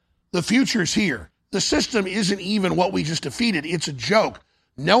that the future's here. The system isn't even what we just defeated. It's a joke.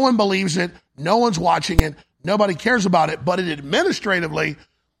 No one believes it. No one's watching it. Nobody cares about it. But it administratively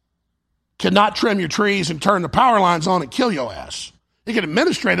cannot trim your trees and turn the power lines on and kill your ass. It can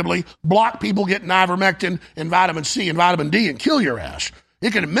administratively block people getting ivermectin and vitamin C and vitamin D and kill your ass.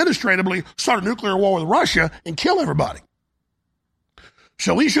 It can administratively start a nuclear war with Russia and kill everybody.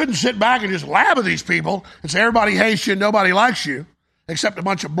 So we shouldn't sit back and just laugh at these people and say everybody hates you and nobody likes you, except a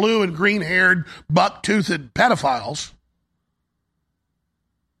bunch of blue and green-haired, buck-toothed pedophiles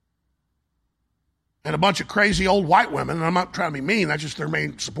and a bunch of crazy old white women. And I'm not trying to be mean. That's just their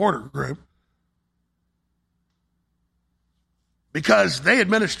main supporter group. Because they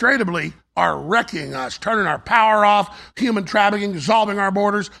administratively are wrecking us, turning our power off, human trafficking, dissolving our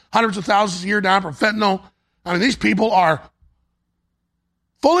borders, hundreds of thousands a year down from fentanyl. I mean, these people are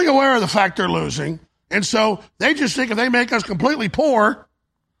fully aware of the fact they're losing, and so they just think if they make us completely poor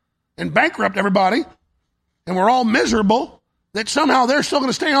and bankrupt everybody, and we're all miserable, that somehow they're still going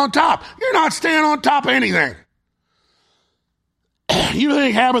to stay on top. You're not staying on top of anything. You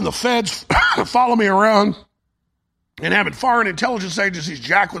think having the feds follow me around and having foreign intelligence agencies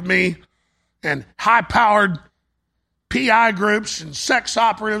jack with me and high-powered PI groups and sex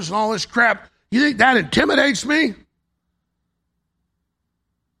operatives and all this crap, you think that intimidates me?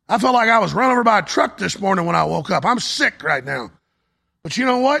 I felt like I was run over by a truck this morning when I woke up. I'm sick right now. But you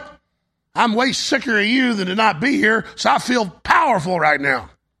know what? I'm way sicker of you than to not be here, so I feel powerful right now.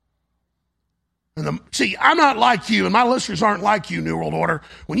 And see, I'm not like you, and my listeners aren't like you, New World Order.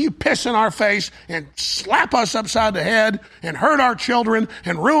 When you piss in our face and slap us upside the head and hurt our children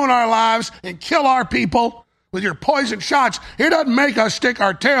and ruin our lives and kill our people with your poison shots, it doesn't make us stick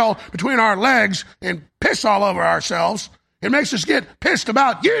our tail between our legs and piss all over ourselves. It makes us get pissed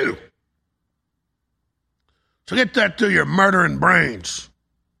about you. So get that through your murdering brains.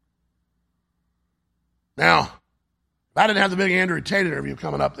 Now, if I didn't have the big Andrew Tate interview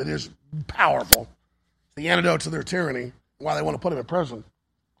coming up that is powerful, the antidote to their tyranny, why they want to put him in prison,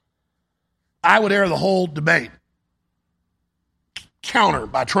 I would air the whole debate. Counter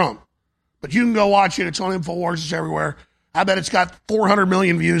by Trump. But you can go watch it. It's on InfoWars. It's everywhere. I bet it's got 400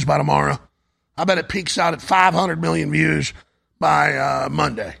 million views by tomorrow. I bet it peaks out at 500 million views by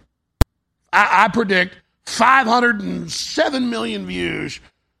Monday. I predict 507 million views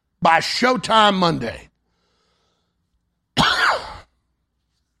by Showtime Monday.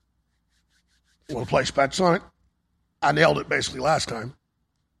 You want to place bets on it? I nailed it basically last time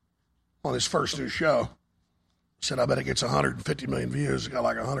on his first new show. Said, I bet it gets 150 million views. It got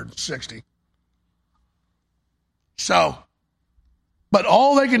like 160. So, but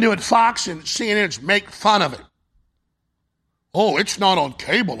all they can do at Fox and CNN is make fun of it. Oh, it's not on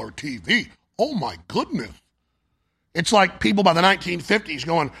cable or TV. Oh, my goodness. It's like people by the 1950s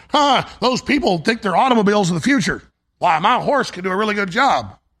going, those people think they're automobiles of the future. Why, my horse can do a really good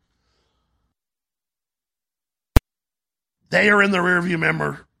job. They are in the rearview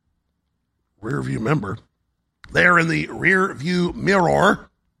mirror. They are in the rearview mirror.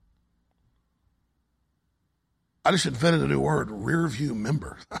 I just invented a new word, rearview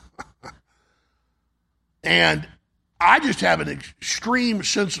mirror. And I just have an extreme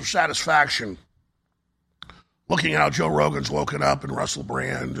sense of satisfaction looking at how Joe Rogan's woken up and Russell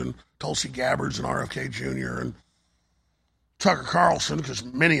Brand and Tulsi Gabbard's and RFK Jr. and Tucker Carlson, because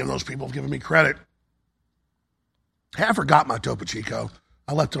many of those people have given me credit. Hey, I forgot my Topo Chico.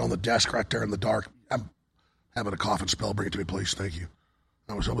 I left it on the desk right there in the dark. I'm having a cough and spell. Bring it to me, please. Thank you.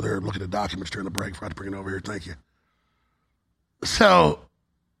 I was over there looking at documents during the break. Forgot to bring it over here. Thank you. So,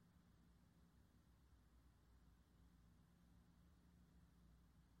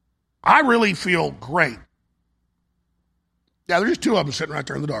 I really feel great. Yeah, there's just two of them sitting right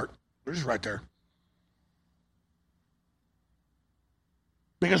there in the dark. They're just right there.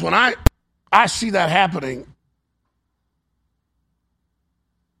 Because when I see that happening,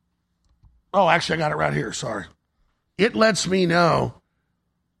 oh, actually, I got it right here. Sorry. It lets me know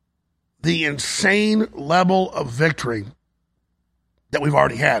the insane level of victory that we've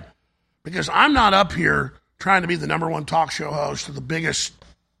already had. Because I'm not up here trying to be the number one talk show host or the biggest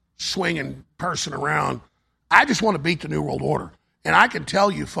swinging person around. I just want to beat the New World Order. And I can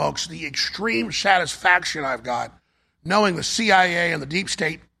tell you, folks, the extreme satisfaction I've got knowing the CIA and the deep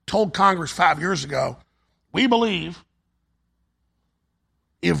state told Congress 5 years ago, we believe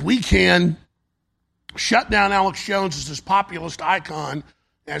if we can shut down Alex Jones as this populist icon,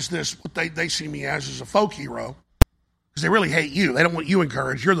 as this, what they see me as a folk hero, because they really hate you. They don't want you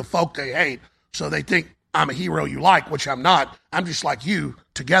encouraged. You're the folk they hate. So they think I'm a hero you like, which I'm not. I'm just like you,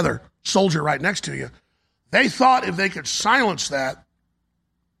 together, soldier right next to you. They thought if they could silence that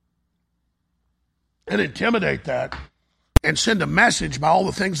and intimidate that and send a message by all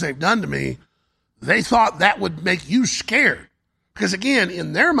the things they've done to me, they thought that would make you scared. Because again,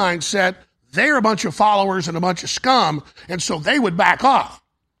 in their mindset, they're a bunch of followers and a bunch of scum, and so they would back off.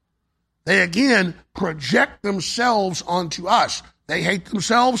 They, again, project themselves onto us. They hate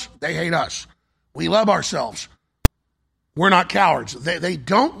themselves. They hate us. We love ourselves. We're not cowards. They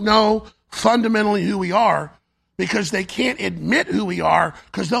don't know fundamentally who we are because they can't admit who we are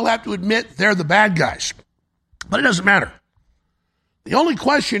because they'll have to admit they're the bad guys. But it doesn't matter. The only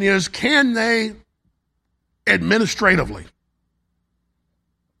question is, can they administratively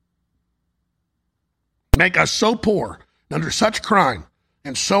make us so poor and under such crime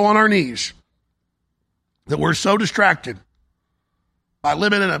and so on our knees that we're so distracted by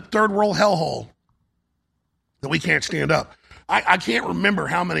living in a third world hellhole that we can't stand up? I can't remember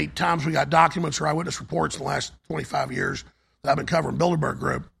how many times we got documents or eyewitness reports in the last 25 years that I've been covering Bilderberg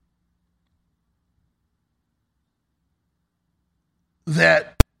Group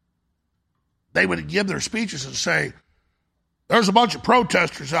that they would give their speeches and say, there's a bunch of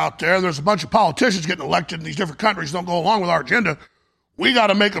protesters out there, there's a bunch of politicians getting elected in these different countries that don't go along with our agenda. We got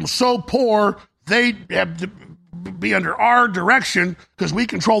to make them so poor they have to be under our direction because we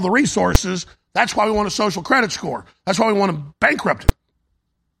control the resources. That's why we want a social credit score. That's why we want to bankrupt it.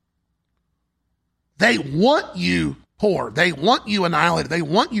 They want you poor. They want you annihilated. They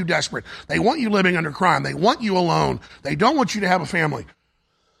want you desperate. They want you living under crime. They want you alone. They don't want you to have a family.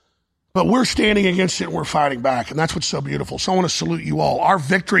 But we're standing against it and we're fighting back, and that's what's so beautiful. So I want to salute you all. Our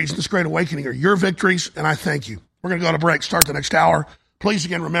victories in this great awakening are your victories, and I thank you. We're going to go to break, start the next hour. Please,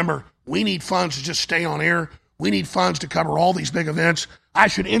 again, remember, we need funds to just stay on air. We need funds to cover all these big events. I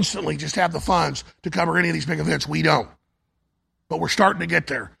should instantly just have the funds to cover any of these big events. We don't. But we're starting to get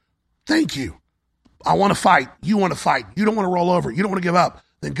there. Thank you. I want to fight. You want to fight. You don't want to roll over. You don't want to give up.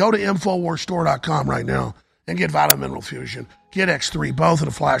 Then go to InfoWarsStore.com right now and get Vitamin Mineral Fusion. Get X3, both in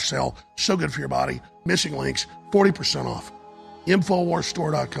a flash sale. So good for your body. Missing links, 40% off.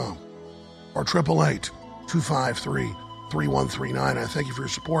 InfoWarsStore.com or 888-253-3139. I thank you for your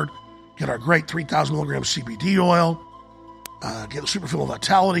support. Get our great 3,000 milligram CBD oil. Get the Superfuel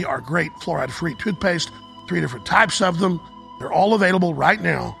Vitality, our great fluoride-free toothpaste, 3 different types of them. They're all available right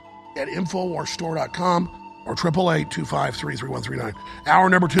now at InfoWarsStore.com or 888-253-3139. Hour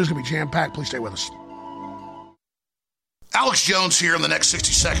number 2 is going to be jam-packed. Please stay with us. Alex Jones here in the next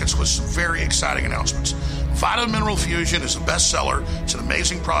 60 seconds with some very exciting announcements. Vitamin Mineral Fusion is a bestseller. It's an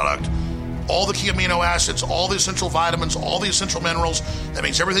amazing product. All the key amino acids, all the essential vitamins, all the essential minerals. That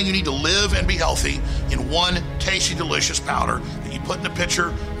means everything you need to live and be healthy in one tasty, delicious powder that you put in a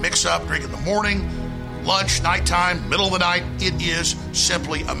pitcher, mix up, drink in the morning, lunch, nighttime, middle of the night. It is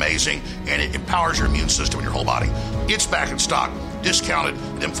simply amazing, and it empowers your immune system and your whole body. It's back in stock. Discounted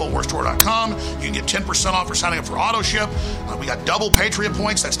at InfoWarsStore.com. You can get 10% off for signing up for auto ship. We got double Patriot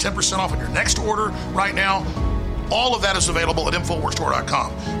points. That's 10% off on your next order right now. All of that is available at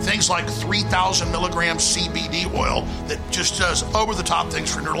InfoWarsStore.com. Things like 3,000 milligrams CBD oil that just does over-the-top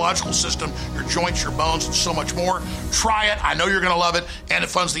things for your neurological system, your joints, your bones, and so much more. Try it. I know you're going to love it, and it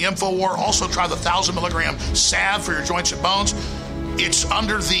funds the InfoWar. Also, try the 1,000 milligram salve for your joints and bones. It's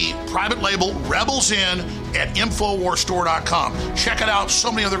under the private label Rebels In at InfoWarsStore.com. Check it out.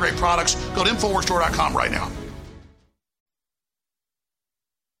 So many other great products. Go to InfoWarsStore.com right now.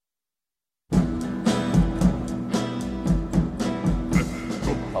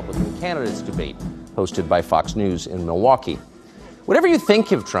 Republican candidates debate hosted by Fox News in Milwaukee. Whatever you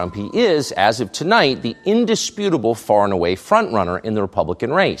think of Trump, he is, as of tonight, the indisputable far and away frontrunner in the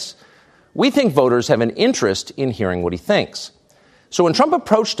Republican race. We think voters have an interest in hearing what he thinks. So when Trump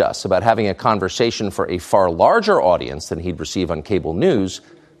approached us about having a conversation for a far larger audience than he'd receive on cable news,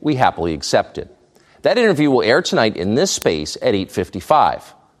 we happily accepted. That interview will air tonight in this space at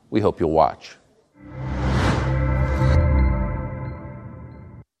 8:55. We hope you'll watch.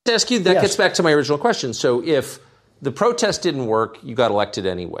 To ask you, that gets back to my original question. So if the protest didn't work, you got elected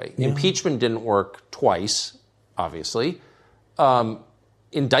anyway. Yeah. Impeachment didn't work twice, obviously.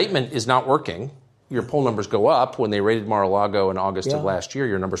 Indictment is not working. Your poll numbers go up. When they raided Mar-a-Lago in August of last year,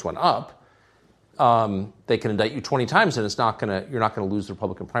 your numbers went up. They can indict you 20 times, and you're not going to lose the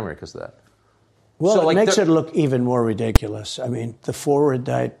Republican primary because of that. Well, so, it makes it look even more ridiculous. I mean, the 4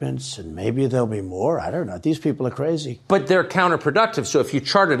 indictments, and maybe there'll be more. I don't know. These people are crazy. But they're counterproductive. So if you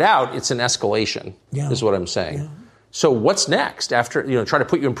chart it out, it's an escalation, is what I'm saying. Yeah. So what's next? After, try to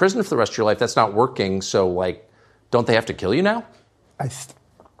put you in prison for the rest of your life, that's not working. So, don't they have to kill you now?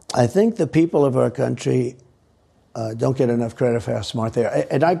 I think the people of our country don't get enough credit for how smart they are.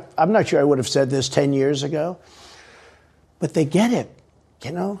 And I'm not sure I would have said this 10 years ago, but they get it.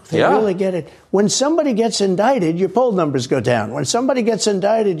 They really get it. When somebody gets indicted, your poll numbers go down. When somebody gets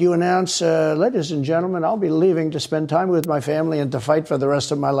indicted, you announce, ladies and gentlemen, I'll be leaving to spend time with my family and to fight for the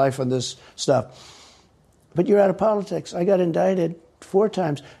rest of my life on this stuff. But you're out of politics. I got indicted 4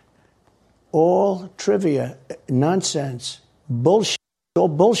 times. All trivia, nonsense, bullshit. All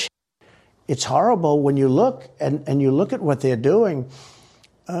bullshit. It's horrible when you look and you look at what they're doing.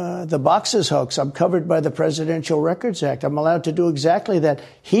 The boxes hoax, I'm covered by the Presidential Records Act. I'm allowed to do exactly that.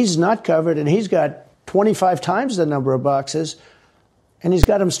 He's not covered, and he's got 25 times the number of boxes, and he's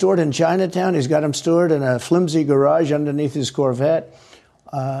got them stored in Chinatown. He's got them stored in a flimsy garage underneath his Corvette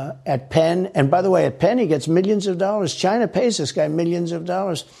at Penn. And by the way, at Penn, he gets millions of dollars. China pays this guy millions of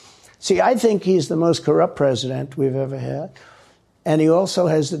dollars. See, I think he's the most corrupt president we've ever had. And he also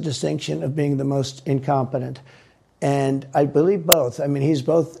has the distinction of being the most incompetent. And I believe both. I mean, he's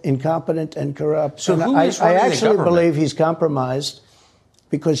both incompetent and corrupt. So and I actually believe he's compromised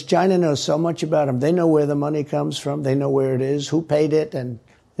because China knows so much about him. They know where the money comes from. They know where it is, who paid it, and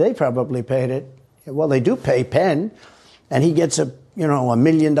they probably paid it. Well, they do pay Penn, and he gets $1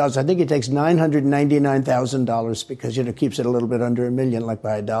 million. I think he takes $999,000 because, keeps it a little bit under $1 million, like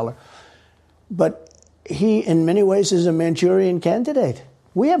by $1. But he, in many ways, is a Manchurian candidate.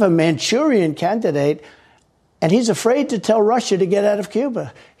 We have a Manchurian candidate, and he's afraid to tell Russia to get out of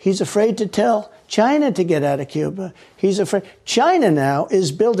Cuba. He's afraid to tell China to get out of Cuba. He's afraid. China now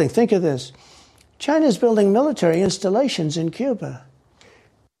is building, think of this, China is building military installations in Cuba.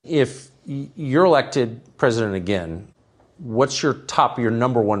 If you're elected president again, what's your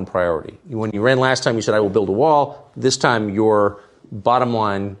number one priority? When you ran last time, you said, I will build a wall. This time, your bottom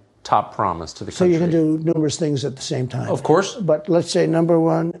line top promise to the country. So you can do numerous things at the same time. Of course. But let's say number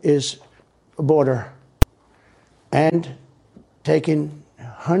one is a border and taking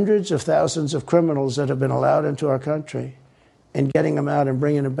hundreds of thousands of criminals that have been allowed into our country and getting them out and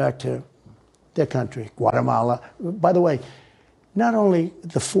bringing them back to their country, Guatemala. By the way, not only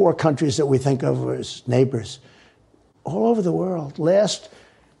the 4 countries that we think of as neighbors, all over the world. Last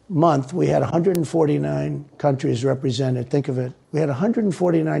month, we had 149 countries represented. Think of it. We had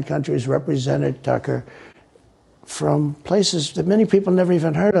 149 countries represented, Tucker, from places that many people never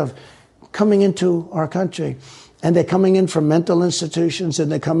even heard of, coming into our country. And they're coming in from mental institutions,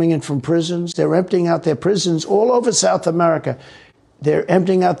 and they're coming in from prisons. They're emptying out their prisons all over South America. They're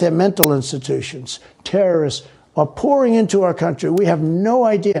emptying out their mental institutions. Terrorists are pouring into our country. We have no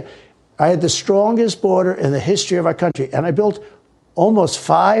idea. I had the strongest border in the history of our country, and I built almost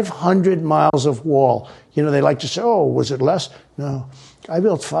 500 miles of wall. You know, they like to say, oh, was it less? No. I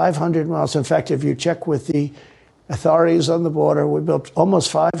built 500 miles. In fact, if you check with the authorities on the border, we built almost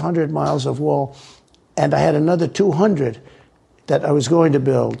 500 miles of wall, and I had another 200 that I was going to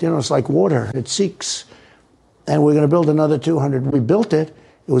build. You know, it's like water. It seeks. And we're going to build another 200. We built it.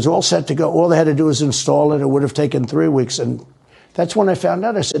 It was all set to go. All they had to do was install it. It would have taken 3 weeks. And that's when I found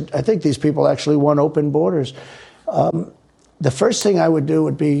out. I said, I think these people actually want open borders. The first thing I would do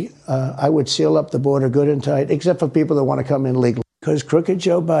would be I would seal up the border good and tight, except for people that want to come in legally. Because crooked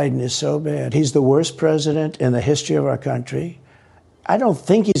Joe Biden is so bad. He's the worst president in the history of our country. I don't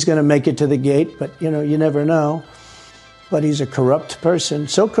think he's going to make it to the gate, but, you know, you never know. But he's a corrupt person,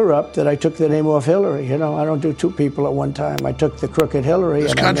 so corrupt that I took the name off Hillary. You know, I don't do two people at one time. I took the crooked Hillary.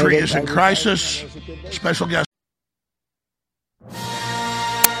 This country is in crisis. Special guest.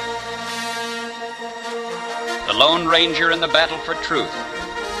 The Lone Ranger in the battle for truth.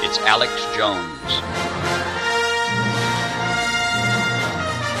 It's Alex Jones.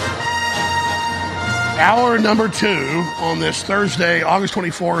 Hour number 2 on this Thursday, August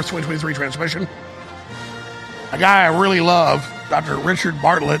 24th, 2023 transmission. A guy I really love, Dr. Richard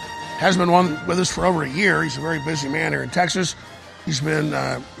Bartlett, has been on with us for over a year. He's a very busy man here in Texas. He's been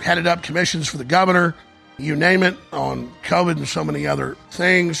headed up commissions for the governor, you name it, on COVID and so many other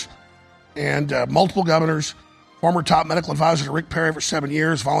things, and multiple governors. Former top medical advisor to Rick Perry for 7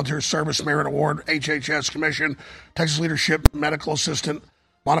 years, Volunteer Service Merit Award, HHS Commission, Texas Leadership Medical Assistant,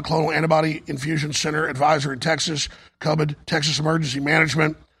 Monoclonal Antibody Infusion Center Advisor in Texas, COVID, Texas Emergency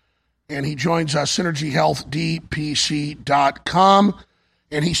Management, and he joins Synergy Health, DPC.com,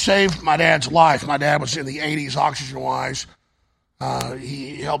 and he saved my dad's life. My dad was in the 80s, oxygen-wise.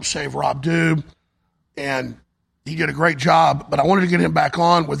 He helped save Rob Dube, and he did a great job, but I wanted to get him back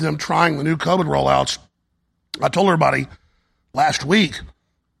on with them trying the new COVID rollouts. I told everybody last week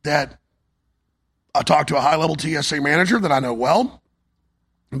that I talked to a high-level TSA manager that I know well,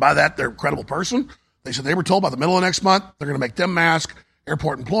 and by that, they're a credible person. They said they were told by the middle of next month they're going to make them mask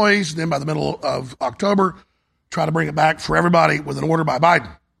airport employees, and then by the middle of October, try to bring it back for everybody with an order by Biden.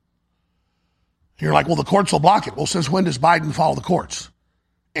 You're like, well, the courts will block it. Well, since when does Biden follow the courts?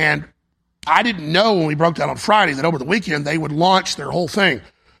 And I didn't know when we broke down on Friday that over the weekend they would launch their whole thing.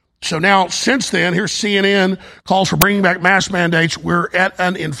 So now, since then, here's CNN calls for bringing back mask mandates. We're at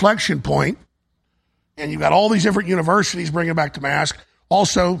an inflection point, and you've got all these different universities bringing back the mask.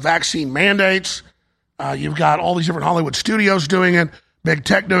 Also, vaccine mandates. You've got all these different Hollywood studios doing it, big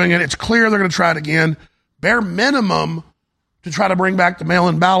tech doing it. It's clear they're going to try it again. Bare minimum to try to bring back the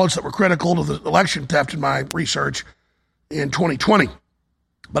mail-in ballots that were critical to the election theft in my research in 2020.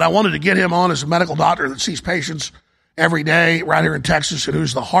 But I wanted to get him on as a medical doctor that sees patients every day right here in Texas and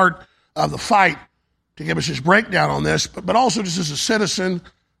who's the heart of the fight to give us his breakdown on this, but also just as a citizen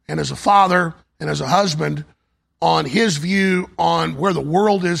and as a father and as a husband on his view on where the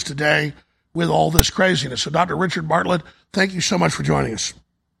world is today with all this craziness. So Dr. Richard Bartlett, thank you so much for joining us.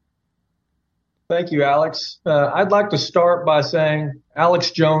 Thank you, Alex. I'd like to start by saying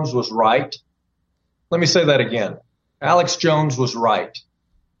Alex Jones was right. Let me say that again. Alex Jones was right.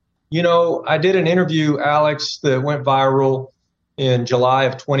 You know, I did an interview, Alex, that went viral in July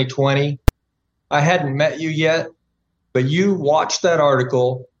of 2020. I hadn't met you yet, but you watched that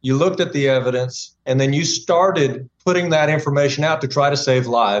article, you looked at the evidence, and then you started putting that information out to try to save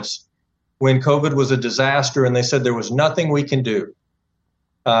lives when COVID was a disaster and they said there was nothing we can do.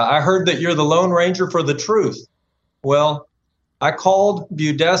 I heard that you're the Lone Ranger for the truth. Well, I called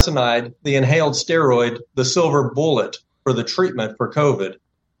budesonide, the inhaled steroid, the silver bullet for the treatment for COVID.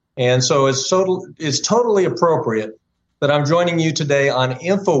 And so it's totally appropriate that I'm joining you today on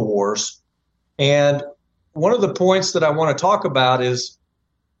InfoWars. And one of the points that I want to talk about is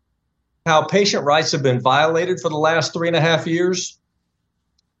how patient rights have been violated for the last 3.5 years.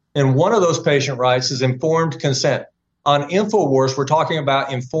 And one of those patient rights is informed consent. On InfoWars, we're talking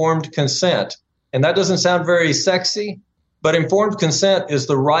about informed consent. And that doesn't sound very sexy, but informed consent is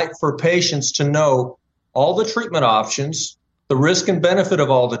the right for patients to know all the treatment options, the risk and benefit of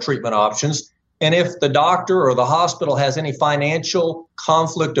all the treatment options, and if the doctor or the hospital has any financial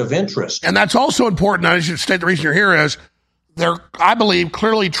conflict of interest. And that's also important. I should state the reason you're here is they're, I believe,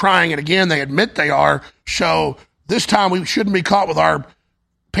 clearly trying it again. They admit they are. So this time we shouldn't be caught with our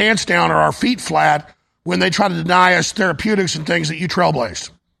pants down or our feet flat when they try to deny us therapeutics and things that you trailblazed.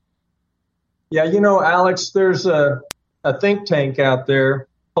 Yeah, you know, Alex, there's a think tank out there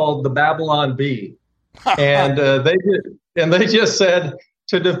called the Babylon Bee. And they just said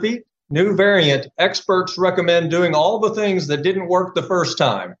to defeat new variant, experts recommend doing all the things that didn't work the first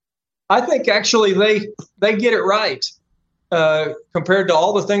time. I think actually they get it right compared to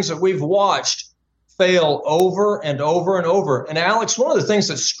all the things that we've watched fail over and over and over. And Alex, one of the things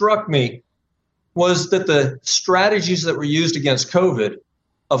that struck me was that the strategies that were used against COVID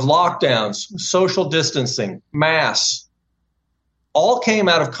of lockdowns, social distancing, masks, all came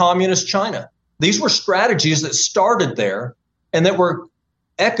out of communist China. These were strategies that started there and that were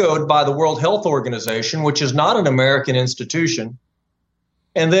echoed by the World Health Organization, which is not an American institution,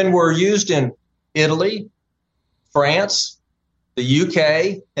 and then were used in Italy, France, the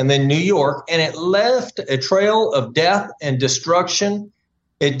UK, and then New York, and it left a trail of death and destruction.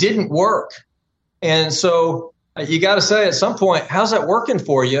 It didn't work. And so you got to say at some point, how's that working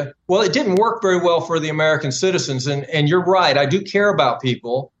for you? Well, it didn't work very well for the American citizens. And you're right. I do care about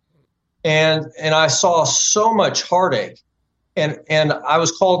people. And I saw so much heartache. And I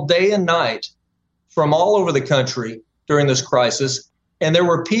was called day and night from all over the country during this crisis. And there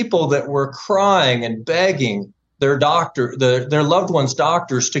were people that were crying and begging their loved ones'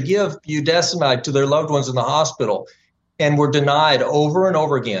 doctors to give budesonide to their loved ones in the hospital and were denied over and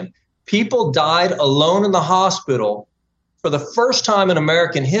over again. People died alone in the hospital for the first time in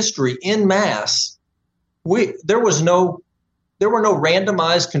American history en masse. There were no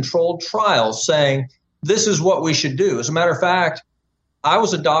randomized controlled trials saying this is what we should do. As a matter of fact, I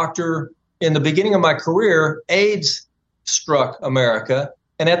was a doctor in the beginning of my career. AIDS struck America.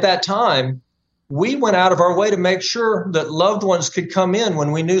 And at that time, we went out of our way to make sure that loved ones could come in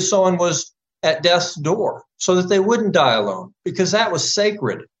when we knew someone was at death's door so that they wouldn't die alone, because that was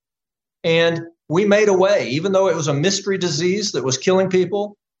sacred. And we made a way, even though it was a mystery disease that was killing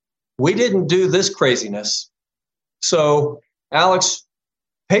people. We didn't do this craziness. So, Alex,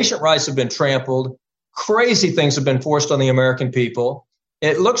 patient rights have been trampled. Crazy things have been forced on the American people.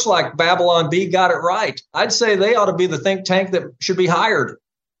 It looks like Babylon Bee got it right. I'd say they ought to be the think tank that should be hired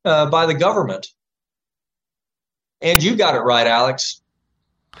by the government. And you got it right, Alex.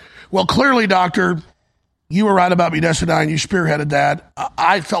 Well, clearly, Doctor, you were right about budesonide. You spearheaded that.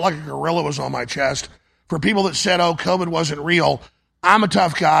 I felt like a gorilla was on my chest. For people that said, oh, COVID wasn't real, I'm a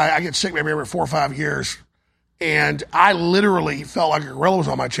tough guy. I get sick maybe every 4 or 5 years. And I literally felt like a gorilla was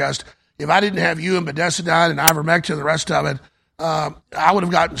on my chest. If I didn't have you and budesonide and ivermectin and the rest of it, I would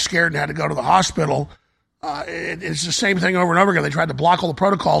have gotten scared and had to go to the hospital. It's the same thing over and over again. They tried to block all the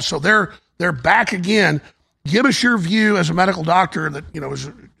protocols. So they're back again. Give us your view as a medical doctor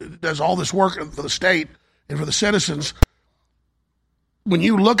that does all this work for the state and for the citizens. When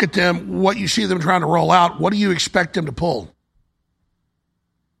you look at them, what you see them trying to roll out, what do you expect them to pull?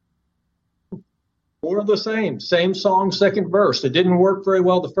 More of the same song, second verse. It didn't work very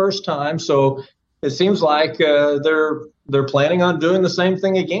well the first time, so it seems like they're planning on doing the same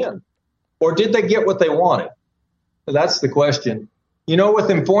thing again. Or did they get what they wanted? That's the question. With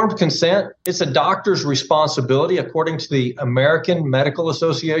informed consent, it's a doctor's responsibility. According to the American Medical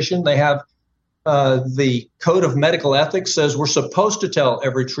Association, they have the Code of Medical Ethics says we're supposed to tell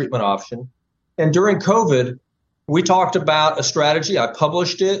every treatment option. And during COVID, we talked about a strategy. I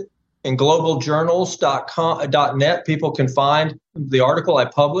published it in globaljournals.net. People can find the article I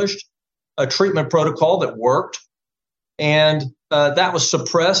published, a treatment protocol that worked. And that was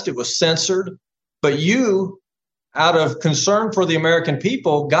suppressed. It was censored. But you, out of concern for the American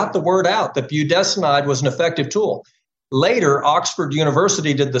people, got the word out that budesonide was an effective tool. Later, Oxford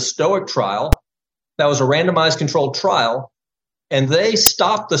University did the STOIC trial. That was a randomized controlled trial. And they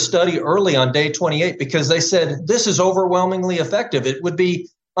stopped the study early on day 28 because they said, this is overwhelmingly effective. It would be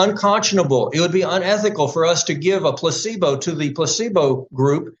unconscionable. It would be unethical for us to give a placebo to the placebo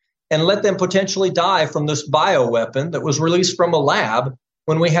group and let them potentially die from this bioweapon that was released from a lab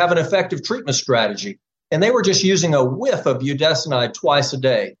when we have an effective treatment strategy. And they were just using a whiff of budesonide twice a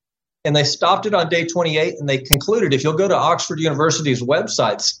day. And they stopped it on day 28, and they concluded, if you'll go to Oxford University's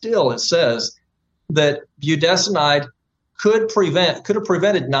website, still it says that budesonide could have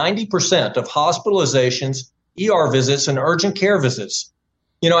prevented 90% of hospitalizations, ER visits, and urgent care visits.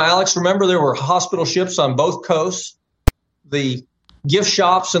 Alex, remember there were hospital ships on both coasts. The gift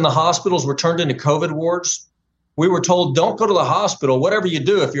shops in the hospitals were turned into COVID wards. We were told, don't go to the hospital. Whatever you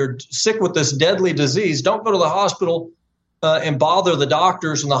do, if you're sick with this deadly disease, don't go to the hospital and bother the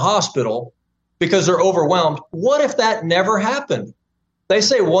doctors in the hospital because they're overwhelmed. What if that never happened? They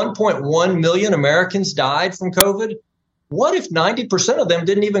say 1.1 million Americans died from COVID. What if 90% of them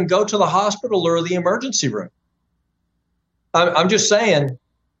didn't even go to the hospital or the emergency room? I'm just saying,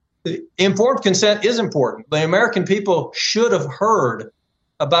 informed consent is important. The American people should have heard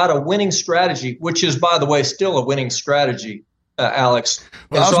about a winning strategy, which is, by the way, still a winning strategy Alex.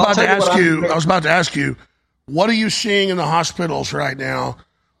 Well, I was about to ask you, what are you seeing in the hospitals right now?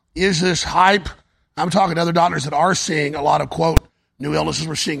 Is this hype? I'm talking to other doctors that are seeing a lot of, quote, new illnesses.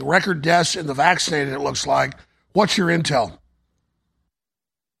 We're seeing record deaths in the vaccinated, it looks like. What's your intel?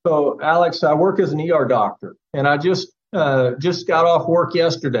 So, Alex, I work as an ER doctor, and I just got off work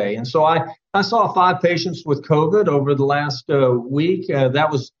yesterday. And so I saw 5 patients with COVID over the last week. That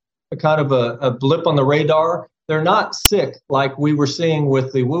was a kind of a blip on the radar. They're not sick like we were seeing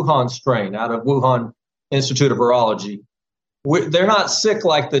with the Wuhan strain out of Wuhan Institute of Virology. They're not sick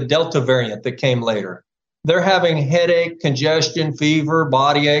like the Delta variant that came later. They're having headache, congestion, fever,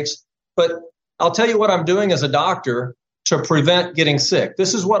 body aches. But I'll tell you what I'm doing as a doctor to prevent getting sick.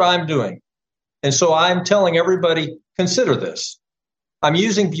 This is what I'm doing. And so I'm telling everybody, consider this. I'm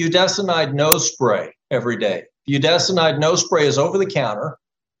using budesonide nose spray every day. Budesonide nose spray is over the counter.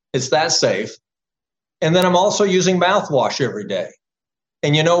 It's that safe. And then I'm also using mouthwash every day.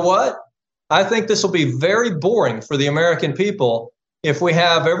 And you know what? I think this will be very boring for the American people if we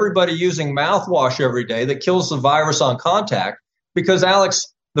have everybody using mouthwash every day that kills the virus on contact. Because,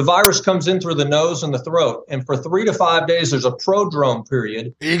 Alex, the virus comes in through the nose and the throat. And for 3 to 5 days, there's a prodrome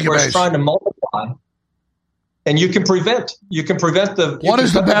period where it's trying to multiply. And you can prevent the. What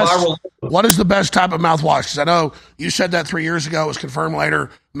is the best type of mouthwash? Because I know you said that 3 years ago. It was confirmed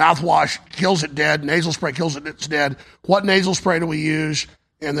later. Mouthwash kills it dead. Nasal spray kills it. It's dead. What nasal spray do we use?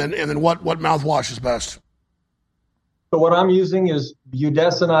 And then what mouthwash is best? So what I'm using is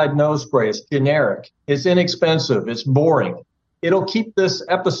budesonide nose spray. It's generic. It's inexpensive. It's boring. It'll keep this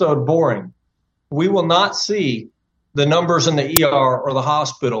episode boring. We will not see the numbers in the ER or the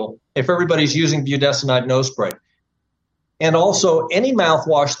hospital if everybody's using budesonide nose spray. And also, any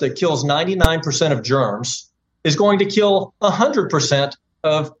mouthwash that kills 99% of germs is going to kill 100%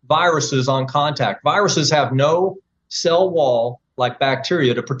 of viruses on contact. Viruses have no cell wall like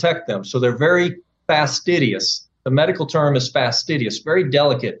bacteria to protect them. So they're very fastidious. The medical term is fastidious, very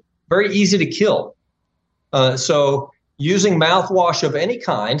delicate, very easy to kill. So using mouthwash of any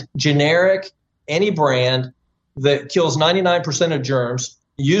kind, generic, any brand that kills 99% of germs,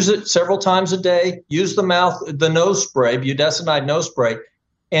 use it several times a day, use the nose spray, budesonide nose spray,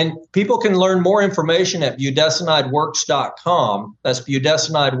 and people can learn more information at budesonideworks.com. That's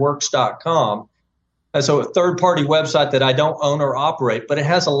budesonideworks.com. That's a third-party website that I don't own or operate, but it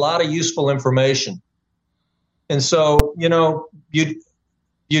has a lot of useful information. And so,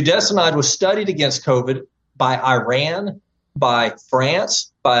 budesonide was studied against COVID by Iran, by France,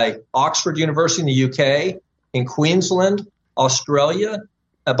 by Oxford University in the UK, in Queensland, Australia,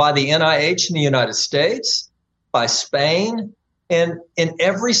 by the NIH in the United States, by Spain. And in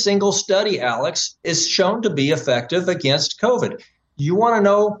every single study, Alex, is shown to be effective against COVID. You want to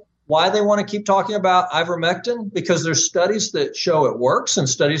know why they want to keep talking about ivermectin? Because there's studies that show it works and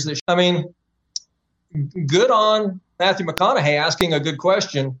studies that, good on Matthew McConaughey asking a good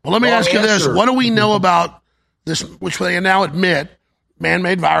question. Well, let me ask you this. What do we know about this, which they now admit,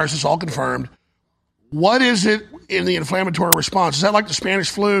 man-made virus is all confirmed. What is it in the inflammatory response? Is that like the Spanish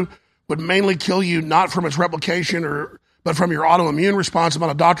flu would mainly kill you not from its replication but from your autoimmune response? I'm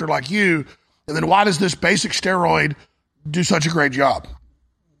not a doctor like you. And then why does this basic steroid do such a great job?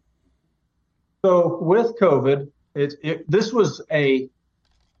 So with COVID, this was a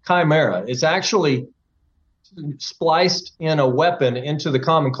chimera. It's actually spliced in a weapon into the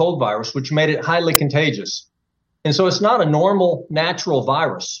common cold virus, which made it highly contagious. And so it's not a normal, natural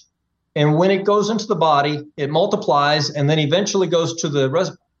virus. And when it goes into the body, it multiplies and then eventually goes to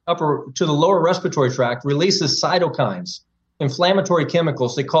the lower respiratory tract, releases cytokines, inflammatory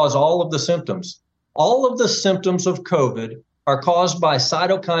chemicals that cause all of the symptoms. All of the symptoms of COVID are caused by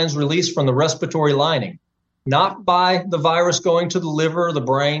cytokines released from the respiratory lining, not by the virus going to the liver or the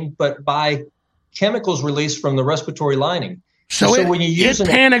brain, but by chemicals released from the respiratory lining. So when you use it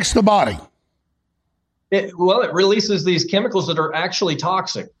panics the body. It releases these chemicals that are actually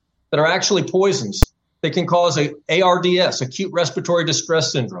toxic, that are actually poisons, that can cause ARDS, acute respiratory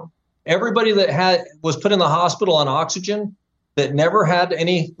distress syndrome. Everybody that was put in the hospital on oxygen that never had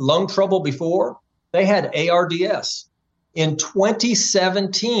any lung trouble before, they had ARDS. In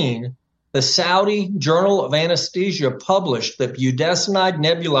 2017, the Saudi Journal of Anesthesia published that budesonide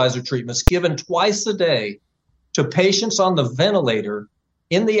nebulizer treatments given twice a day to patients on the ventilator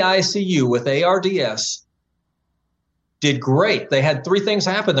in the ICU with ARDS did great. They had 3 things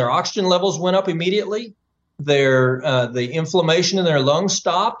happen. Their oxygen levels went up immediately. The inflammation in their lungs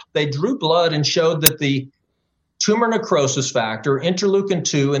stopped. They drew blood and showed that the tumor necrosis factor,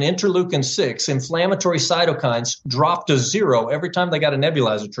 interleukin-2 and interleukin-6 inflammatory cytokines dropped to 0 every time they got a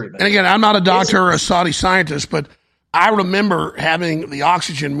nebulizer treatment. And again, I'm not a doctor or a Saudi scientist, but I remember having the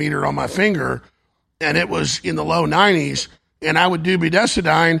oxygen meter on my finger, and it was in the low 90s, and I would do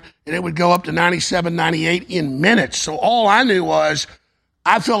budesonide, and it would go up to 97, 98 in minutes. So all I knew was,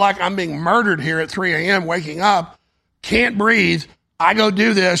 I feel like I'm being murdered here at 3 a.m., waking up, can't breathe. I go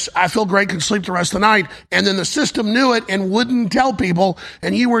do this. I feel great, can sleep the rest of the night. And then the system knew it and wouldn't tell people,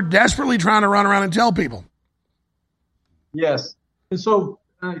 and you were desperately trying to run around and tell people. Yes. And so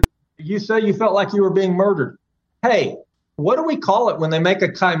you say you felt like you were being murdered. Hey, what do we call it when they make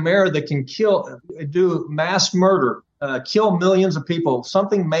a chimera that can do mass murder, kill millions of people,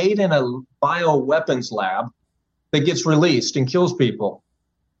 something made in a bioweapons lab that gets released and kills people?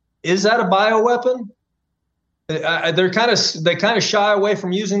 Is that a bioweapon? They kind of shy away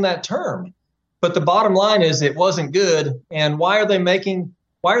from using that term. But the bottom line is it wasn't good. And why are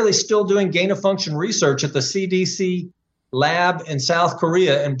they still doing gain of function research at the CDC lab in South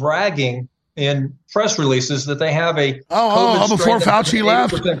Korea and bragging in press releases that they have a COVID before strain Fauci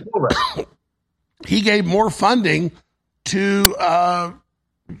left, he gave more funding to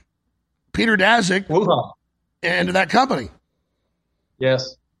Peter Daszak and to that company.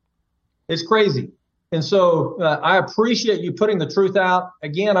 Yes, it's crazy. And so I appreciate you putting the truth out.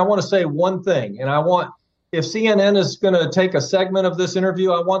 Again, I want to say one thing, and if CNN is going to take a segment of this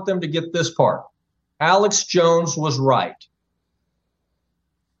interview, I want them to get this part. Alex Jones was right.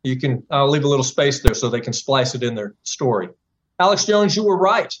 I'll leave a little space there so they can splice it in their story. Alex Jones, you were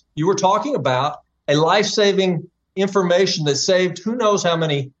right. You were talking about a life-saving information that saved who knows how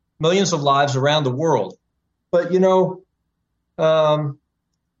many millions of lives around the world. But,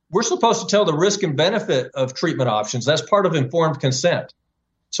 we're supposed to tell the risk and benefit of treatment options. That's part of informed consent.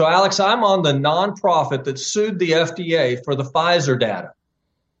 So, Alex, I'm on the nonprofit that sued the FDA for the Pfizer data.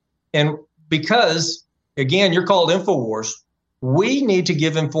 And because, again, you're called InfoWars, we need to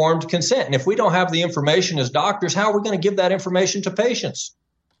give informed consent. And if we don't have the information as doctors, how are we going to give that information to patients?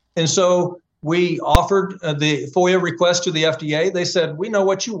 And so we offered the FOIA request to the FDA. They said, we know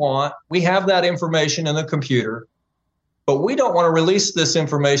what you want. We have that information in the computer, but we don't want to release this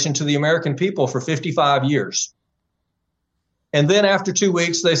information to the American people for 55 years. And then after 2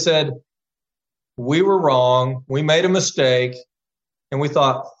 weeks, they said, we were wrong. We made a mistake. And we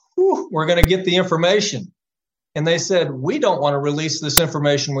thought, we're going to get the information. And they said, we don't want to release this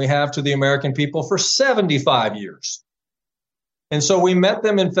information we have to the American people for 75 years. And so we met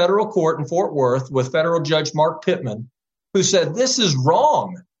them in federal court in Fort Worth with federal judge Mark Pittman, who said, this is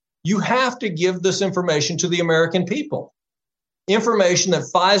wrong. You have to give this information to the American people. Information that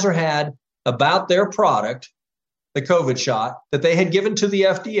Pfizer had about their product, the COVID shot, that they had given to the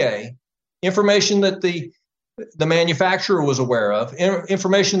FDA, information that the manufacturer was aware of,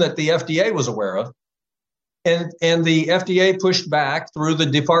 information that the FDA was aware of. And the FDA pushed back through the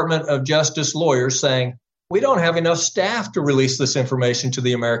Department of Justice lawyers saying, we don't have enough staff to release this information to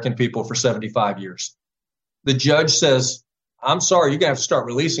the American people for 75 years. The judge says, I'm sorry, you're going to have to start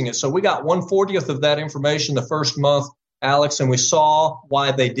releasing it. So we got 1/40 of that information the first month, Alex, and we saw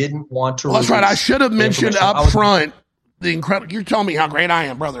why they didn't want to release. That's right. I should have mentioned up front the incredible. You're telling me how great I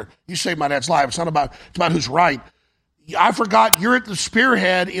am, brother. You saved my dad's life. It's about who's right. I forgot you're at the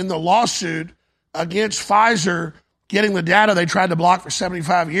spearhead in the lawsuit against Pfizer getting the data they tried to block for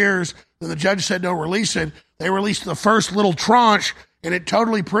 75 years. Then the judge said, don't release it. They released the first little tranche, and it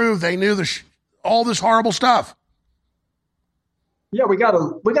totally proved they knew all this horrible stuff. Yeah, we got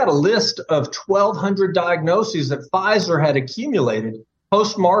a list of 1,200 diagnoses that Pfizer had accumulated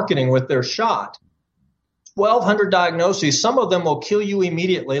post-marketing with their shot. 1,200 diagnoses. Some of them will kill you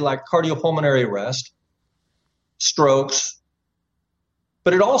immediately, like cardiopulmonary arrest, strokes.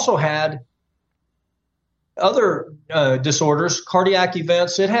 But it also had other disorders, cardiac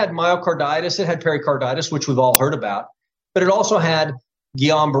events. It had myocarditis. It had pericarditis, which we've all heard about. But it also had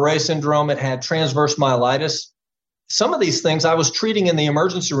Guillain-Barré syndrome. It had transverse myelitis. Some of these things I was treating in the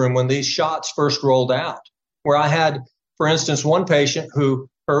emergency room when these shots first rolled out, where I had, for instance, one patient who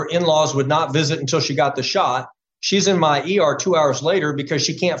her in-laws would not visit until she got the shot. She's in my ER 2 hours later because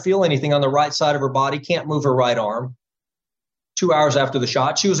she can't feel anything on the right side of her body, can't move her right arm. 2 hours after the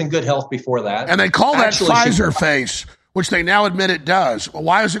shot. She was in good health before that. And they call that Pfizer face, which they now admit it does. Well,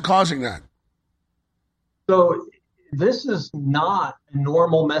 why is it causing that? So this is not a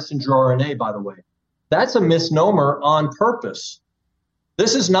normal messenger RNA, by the way. That's a misnomer on purpose.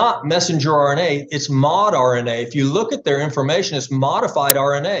 This is not messenger RNA. It's mod RNA. If you look at their information, it's modified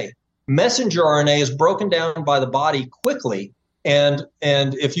RNA. Messenger RNA is broken down by the body quickly. And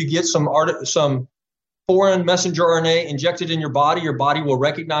if you get some foreign messenger RNA injected in your body will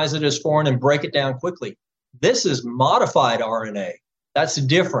recognize it as foreign and break it down quickly. This is modified RNA. That's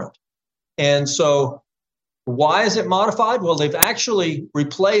different. And so Why is it modified? Well, they've actually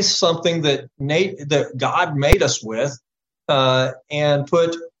replaced something that God made us with and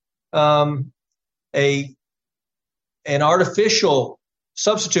put an artificial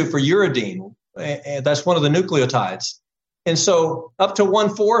substitute for uridine. And that's one of the nucleotides. And so up to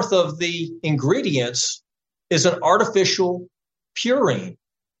 1/4 of the ingredients is an artificial purine.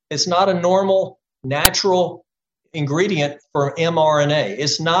 It's not a normal, natural ingredient for mRNA.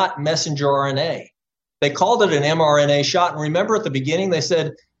 It's not messenger RNA. They called it an mRNA shot. And remember at the beginning, they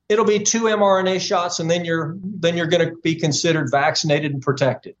said it'll be 2 mRNA shots and then you're going to be considered vaccinated and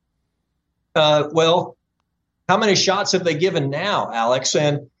protected. Well, how many shots have they given now, Alex?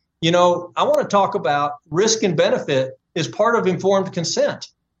 And, I want to talk about risk and benefit is part of informed consent.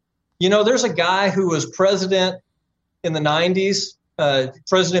 There's a guy who was president in the 90s,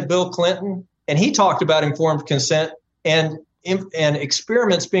 President Bill Clinton, and he talked about informed consent and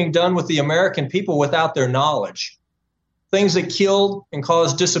experiments being done with the American people without their knowledge, things that killed and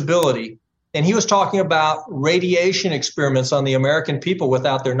caused disability. And he was talking about radiation experiments on the American people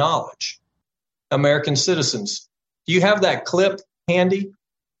without their knowledge, American citizens. Do you have that clip handy?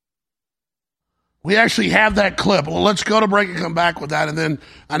 We actually have that clip. Well, let's go to break and come back with that. And then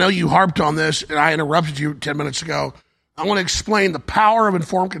I know you harped on this, and I interrupted you 10 minutes ago. I want to explain the power of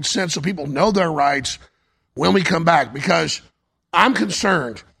informed consent so people know their rights when we come back, because I'm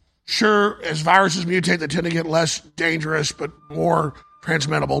concerned. Sure, as viruses mutate, they tend to get less dangerous but more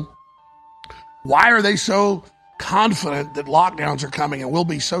transmittable. Why are they so confident that lockdowns are coming and we'll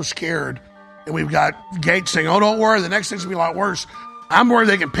be so scared? And we've got Gates saying, oh, don't worry, the next thing's going to be a lot worse. I'm worried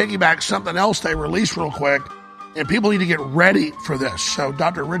they can piggyback something else they release real quick, and people need to get ready for this. So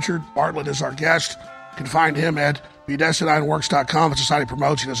Dr. Richard Bartlett is our guest. You can find him at BDestinedWorks.com. The society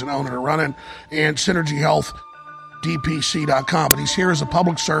promotes, he doesn't own it or run it, and SynergyHealthDPC.com. But he's here as a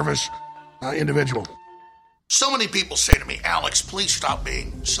public service individual. So many people say to me, Alex, please stop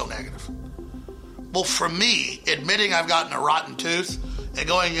being so negative. Well, for me, admitting I've gotten a rotten tooth and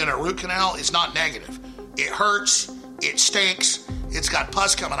going in a root canal is not negative. It hurts. It stinks. It's got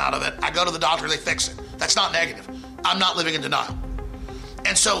pus coming out of it. I go to the doctor, they fix it. That's not negative. I'm not living in denial.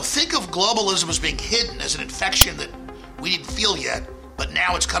 And so think of globalism as being hidden as an infection that we didn't feel yet, but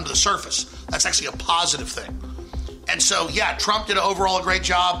now it's come to the surface. That's actually a positive thing. And so, yeah, Trump did overall a great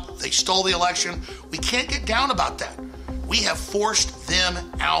job. They stole the election. We can't get down about that. We have forced them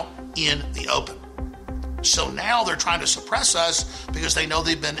out in the open. So now they're trying to suppress us because they know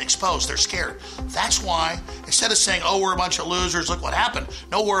they've been exposed. They're scared. That's why, instead of saying, oh, we're a bunch of losers, look what happened.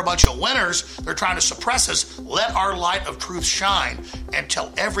 No, we're a bunch of winners. They're trying to suppress us. Let our light of truth shine and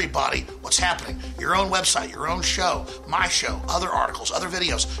tell everybody what's happening. Your own website, your own show, my show, other articles, other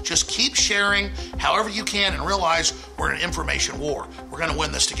videos. Just keep sharing however you can and realize we're in an information war. We're going to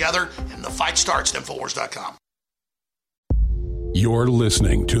win this together, and the fight starts at Infowars.com. You're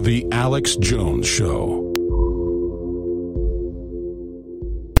listening to The Alex Jones Show.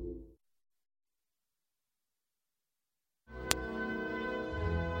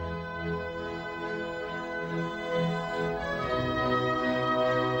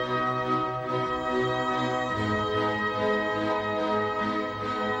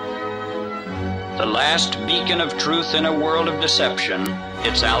 The last beacon of truth in a world of deception,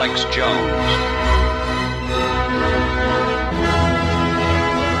 it's Alex Jones.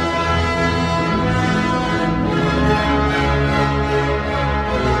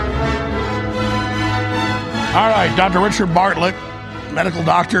 All right, Dr. Richard Bartlett, medical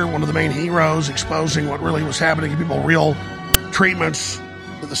doctor, one of the main heroes, exposing what really was happening, giving people real treatments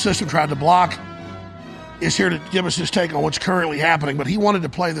that the system tried to block, is here to give us his take on what's currently happening. But he wanted to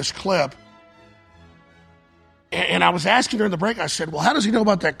play this clip. And I was asking during the break, I said, well, how does he know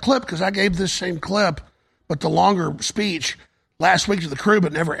about that clip? Because I gave this same clip, but the longer speech, last week to the crew,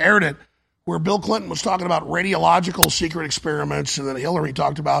 but never aired it, where Bill Clinton was talking about radiological secret experiments, and then Hillary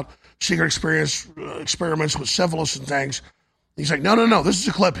talked about secret experiments with syphilis and things. He's like, no, this is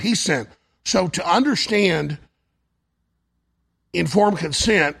a clip he sent. So to understand informed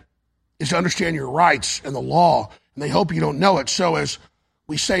consent is to understand your rights and the law, and they hope you don't know it. So as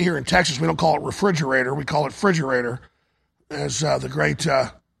we say here in Texas, we don't call it refrigerator, we call it frigerator. As the great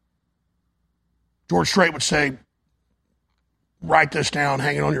George Strait would say, write this down,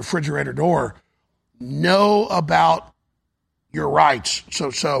 hang it on your refrigerator door. Know about your rights.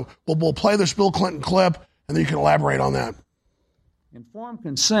 So we'll play this Bill Clinton clip, and then you can elaborate on that. Informed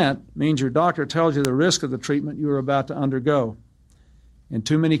consent means your doctor tells you the risk of the treatment you are about to undergo. In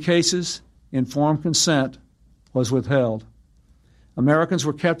too many cases, informed consent was withheld. Americans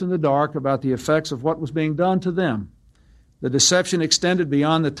were kept in the dark about the effects of what was being done to them. The deception extended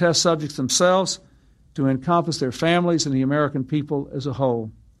beyond the test subjects themselves to encompass their families and the American people as a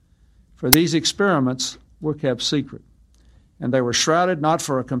whole. For these experiments were kept secret, and they were shrouded not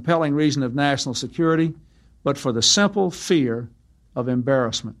for a compelling reason of national security, but for the simple fear of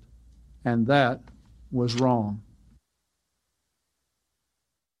embarrassment. And that was wrong.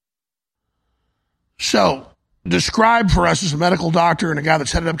 So, describe for us as a medical doctor and a guy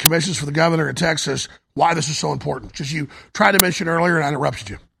that's headed up commissions for the governor in Texas why this is so important. Just you tried to mention earlier and I interrupted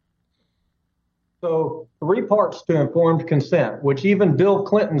you. So 3 parts to informed consent, which even Bill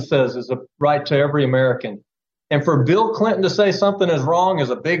Clinton says is a right to every American. And for Bill Clinton to say something is wrong is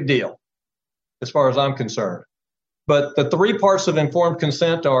a big deal, as far as I'm concerned. But the 3 parts of informed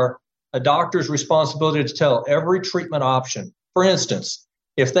consent are a doctor's responsibility to tell every treatment option. For instance,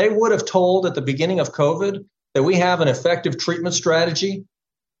 if they would have told at the beginning of COVID that we have an effective treatment strategy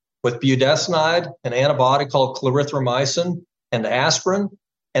with budesonide, an antibiotic called clarithromycin, and aspirin,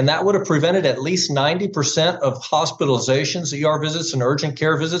 and that would have prevented at least 90% of hospitalizations, ER visits, and urgent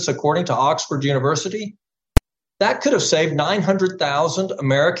care visits, according to Oxford University, that could have saved 900,000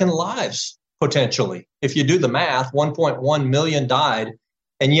 American lives, potentially. If you do the math, 1.1 million died,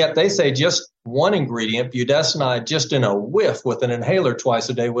 and yet they say just one ingredient, budesonide, just in a whiff with an inhaler twice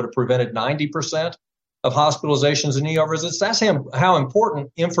a day would have prevented 90% of hospitalizations and ER visits. That's how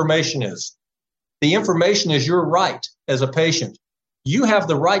important information is. The information is your right as a patient. You have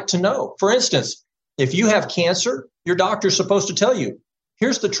the right to know. For instance, if you have cancer, your doctor's supposed to tell you,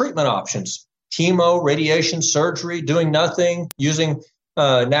 here's the treatment options: chemo, radiation, surgery, doing nothing, using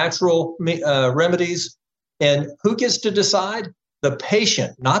natural remedies. And who gets to decide? The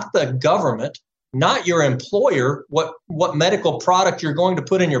patient, not the government, not your employer, what medical product you're going to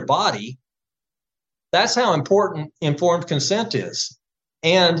put in your body. That's how important informed consent is.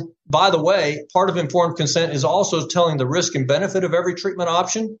 And by the way, part of informed consent is also telling the risk and benefit of every treatment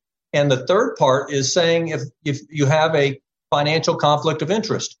option. And the third part is saying if you have a financial conflict of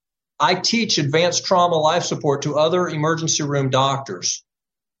interest. I teach advanced trauma life support to other emergency room doctors.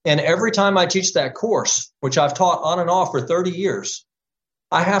 And every time I teach that course, which I've taught on and off for 30 years,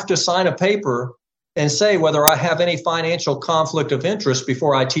 I have to sign a paper and say whether I have any financial conflict of interest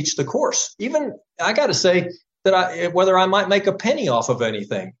before I teach the course. Even I got to say that whether I might make a penny off of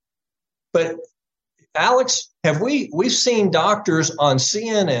anything. But Alex, we've seen doctors on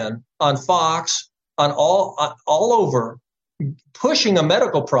CNN, on Fox, on all over pushing a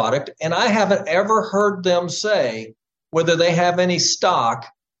medical product, and I haven't ever heard them say whether they have any stock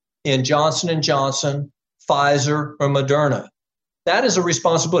in Johnson & Johnson, Pfizer, or Moderna. That is a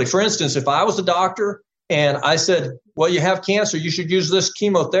responsibility. For instance, if I was a doctor and I said, well, you have cancer, you should use this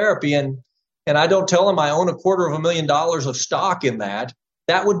chemotherapy, and I don't tell them I own $250,000 of stock in that,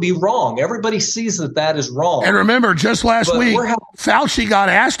 that would be wrong. Everybody sees that is wrong. And remember, just last week, Fauci got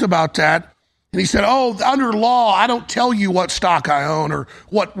asked about that, and he said, under law, I don't tell you what stock I own or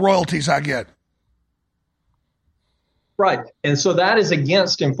what royalties I get. Right. And so that is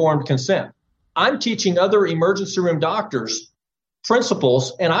against informed consent. I'm teaching other emergency room doctors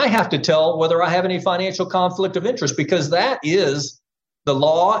principles, and I have to tell whether I have any financial conflict of interest, because that is the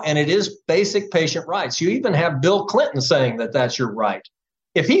law and it is basic patient rights. You even have Bill Clinton saying that that's your right.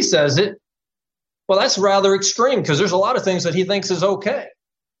 If he says it, well, that's rather extreme because there's a lot of things that he thinks is okay.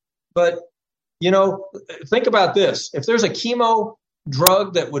 But, think about this. If there's a chemo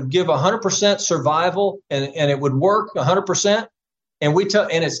drug that would give 100% survival and it would work 100%, and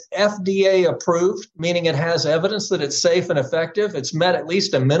it's FDA approved, meaning it has evidence that it's safe and effective, it's met at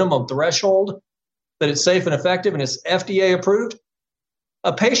least a minimum threshold that it's safe and effective, and it's FDA approved,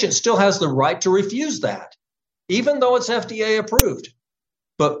 a patient still has the right to refuse that, even though it's FDA approved.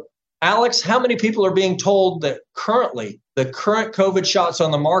 But Alex, how many people are being told that currently the current COVID shots on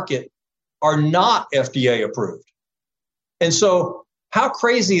the market are not FDA approved? And so how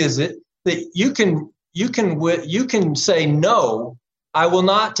crazy is it that you can say, no, I will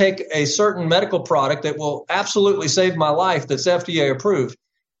not take a certain medical product that will absolutely save my life that's FDA approved.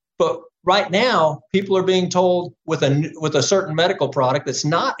 But right now, people are being told with a certain medical product that's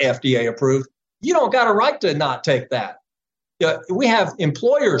not FDA approved, you don't got a right to not take that. We have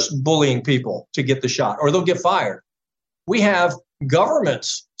employers bullying people to get the shot or they'll get fired. We have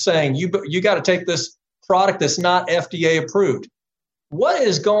governments saying you got to take this product that's not FDA approved. What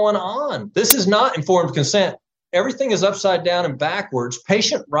is going on? This is not informed consent. Everything is upside down and backwards.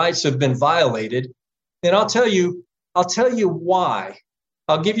 Patient rights have been violated. And I'll tell you why.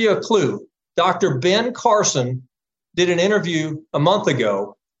 I'll give you a clue. Dr. Ben Carlson did an interview a month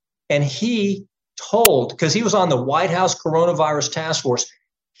ago, and he told, because he was on the White House Coronavirus Task Force,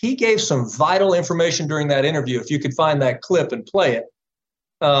 he gave some vital information during that interview, if you could find that clip and play it,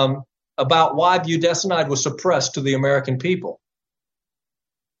 about why budesonide was suppressed to the American people.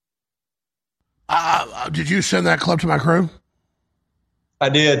 Did you send that clip to my crew? I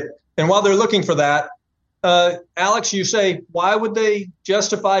did. And while they're looking for that, Alex, you say, why would they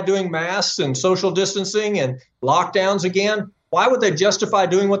justify doing masks and social distancing and lockdowns again? Why would they justify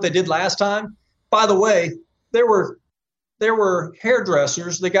doing what they did last time? By the way, there were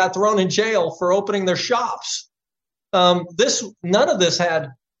hairdressers that got thrown in jail for opening their shops. None of this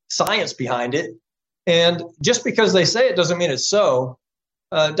had science behind it. And just because they say it doesn't mean it's so.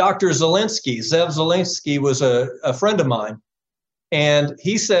 Dr. Zev Zelensky was a friend of mine. And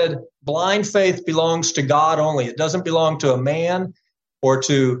he said, blind faith belongs to God only. It doesn't belong to a man or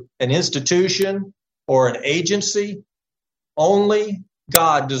to an institution or an agency. Only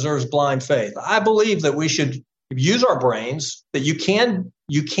God deserves blind faith. I believe that we should use our brains, that you can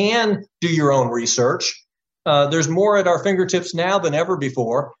do your own research. There's more at our fingertips now than ever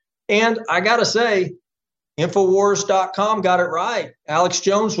before. And I got to say, Infowars.com got it right. Alex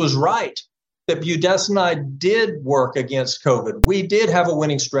Jones was right that budesonide did work against COVID. We did have a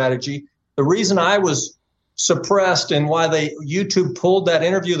winning strategy. The reason I was suppressed and why YouTube pulled that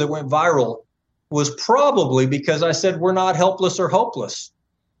interview that went viral was probably because I said we're not helpless or hopeless,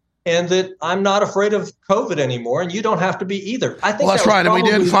 and that I'm not afraid of COVID anymore, and you don't have to be either. I think that's right. And we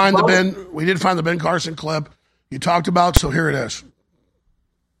did find the Ben Carson clip you talked about. So here it is.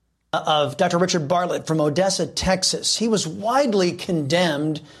 Of Dr. Richard Bartlett from Odessa, Texas. He was widely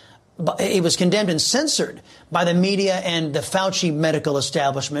condemned. He was condemned and censored by the media and the Fauci medical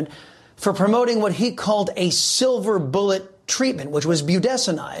establishment for promoting what he called a silver bullet treatment, which was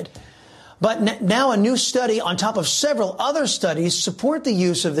budesonide. But now a new study on top of several other studies support the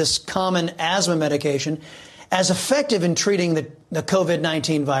use of this common asthma medication as effective in treating the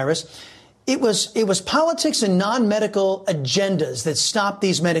COVID-19 virus. It was politics and non-medical agendas that stopped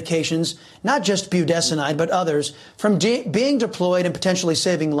these medications, not just budesonide, but others, from being deployed and potentially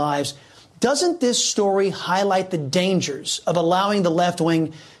saving lives. Doesn't this story highlight the dangers of allowing the left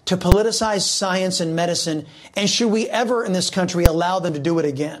wing to politicize science and medicine? And should we ever in this country allow them to do it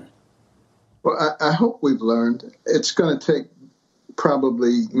again? Well, I hope we've learned. It's going to take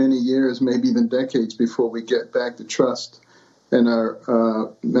probably many years, maybe even decades, before we get back to trust in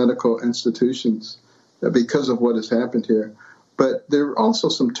our medical institutions because of what has happened here. But there are also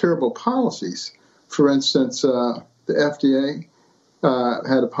some terrible policies. For instance, the FDA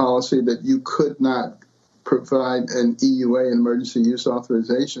had a policy that you could not provide an EUA, an emergency use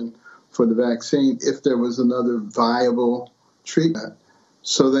authorization, for the vaccine if there was another viable treatment.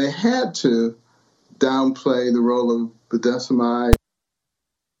 So they had to downplay the role of budesonide.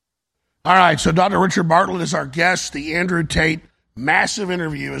 All right, so Dr. Richard Bartlett is our guest. The Andrew Tate massive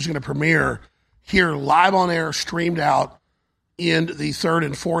interview is going to premiere here live on air, streamed out in the third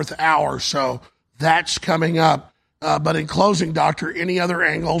and fourth hour. So that's coming up. But in closing, Doctor, any other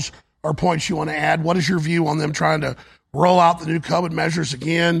angles or points you want to add? What is your view on them trying to roll out the new COVID measures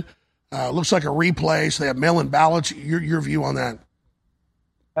again? Looks like a replay, so they have mail-in ballots. Your view on that?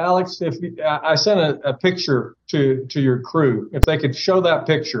 Alex, I sent a picture to your crew. If they could show that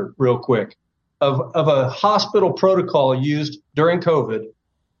picture real quick of a hospital protocol used during COVID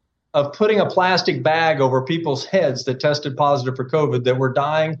of putting a plastic bag over people's heads that tested positive for COVID, that were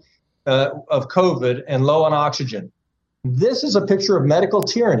dying of COVID and low on oxygen. This is a picture of medical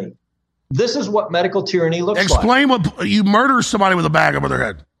tyranny. This is what medical tyranny looks like. Explain what you murder somebody with a bag over their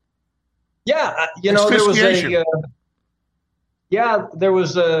head. Yeah, there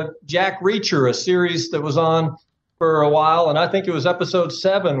was a Jack Reacher, a series that was on for a while, and I think it was episode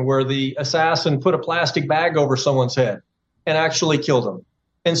 7 where the assassin put a plastic bag over someone's head and actually killed them.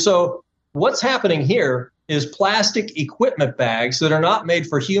 And so what's happening here is plastic equipment bags that are not made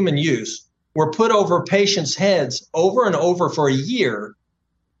for human use were put over patients' heads over and over for a year,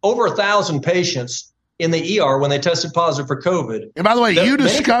 over 1,000 patients in the ER when they tested positive for COVID. And by the way, you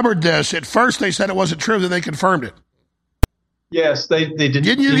discovered this. At first they said it wasn't true, then they confirmed it. Yes, they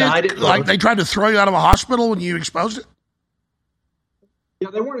denied it. Like they tried to throw you out of a hospital when you exposed it? Yeah,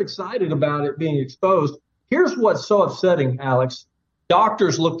 they weren't excited about it being exposed. Here's what's so upsetting, Alex.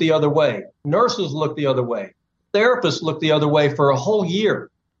 Doctors look the other way. Nurses look the other way. Therapists look the other way for a whole year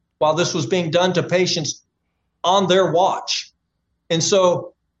while this was being done to patients on their watch. And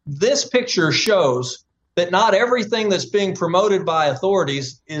so this picture shows that not everything that's being promoted by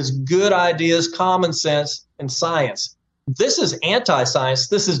authorities is good ideas, common sense, and science. This is anti-science.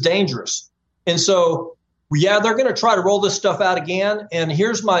 This is dangerous. And so, yeah, they're going to try to roll this stuff out again. And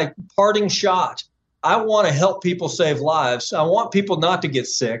here's my parting shot. I want to help people save lives. I want people not to get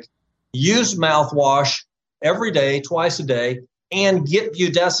sick. Use mouthwash every day, twice a day. and get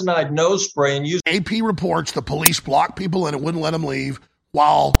budesonide nose spray and use. AP reports the police blocked people in and wouldn't let them leave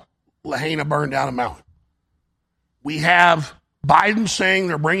while Lahaina burned down a mountain. We have Biden saying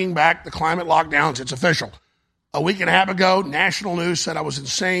they're bringing back the climate lockdowns. It's official. A week and a half ago, national news said I was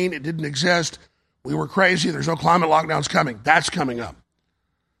insane. It didn't exist. We were crazy. There's no climate lockdowns coming. That's coming up.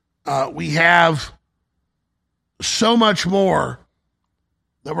 We have so much more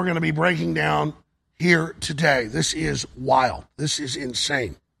that we're going to be breaking down here today. This is wild. This is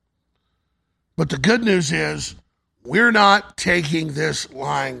insane. But the good news is we're not taking this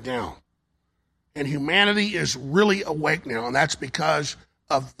lying down. And humanity is really awake now, and that's because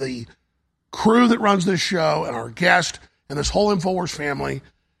of the crew that runs this show and our guest and this whole InfoWars family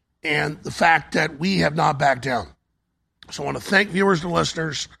and the fact that we have not backed down. So I want to thank viewers and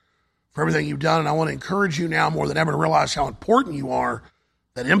listeners for everything you've done, and I want to encourage you now more than ever to realize how important you are,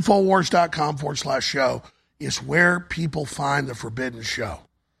 that Infowars.com/show is where people find the forbidden show.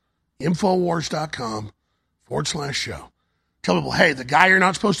 Infowars.com/show. Tell people, hey, the guy you're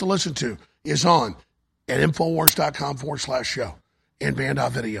not supposed to listen to is on at Infowars.com/show and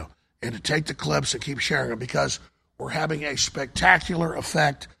Band.video. And to take the clips and keep sharing them because we're having a spectacular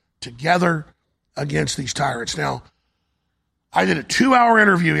effect together against these tyrants. Now, I did a 2-hour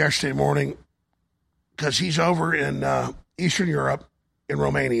interview yesterday morning because he's over in Eastern Europe, in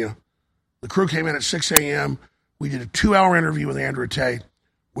Romania. The crew came in at 6 a.m. We did a 2-hour interview with Andrew Tate.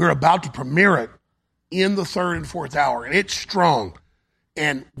 We're about to premiere it in the 3rd and 4th hour, and it's strong.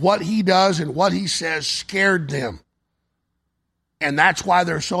 And what he does and what he says scared them. And that's why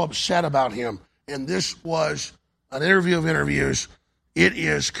they're so upset about him. And this was an interview of interviews. It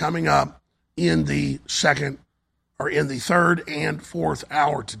is coming up in the 3rd and 4th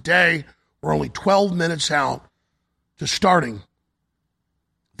hour today. We're only 12 minutes out to starting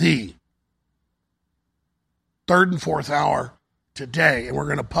the 3rd and 4th hour today. And we're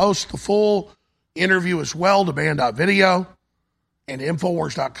going to post the full interview as well to Band.video and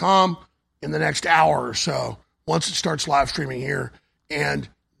Infowars.com in the next hour or so once it starts live streaming here. And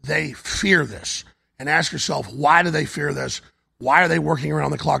they fear this. And ask yourself, why do they fear this? Why are they working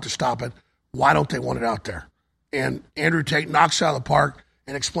around the clock to stop it? Why don't they want it out there? And Andrew Tate knocks it out of the park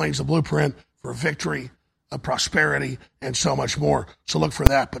and explains the blueprint for victory, prosperity, and so much more. So look for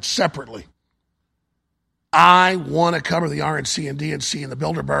that. But separately, I want to cover the RNC and DNC and the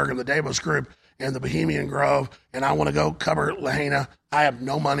Bilderberg and the Davos Group and the Bohemian Grove, and I want to go cover Lahaina. I have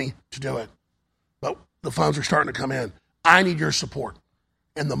no money to do it. But the funds are starting to come in. I need your support.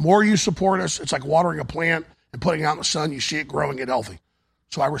 And the more you support us, it's like watering a plant and putting it out in the sun. You see it grow and get healthy.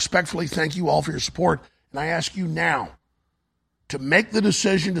 So I respectfully thank you all for your support. And I ask you now to make the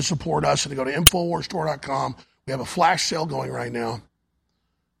decision to support us and to go to InfoWarsStore.com. We have a flash sale going right now.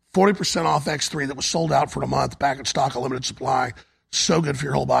 40% off X3 that was sold out for a month, back in stock, a limited supply. So good for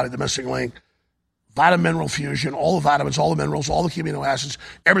your whole body, the missing link. Vitamin Mineral Fusion, all the vitamins, all the minerals, all the key amino acids,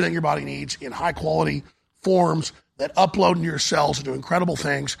 everything your body needs in high-quality forms that upload into your cells and do incredible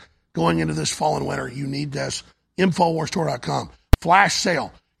things going into this fall and winter. You need this. InfoWarsStore.com. Flash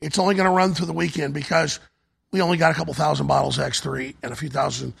sale. It's only going to run through the weekend because we only got a couple thousand bottles of X3 and a few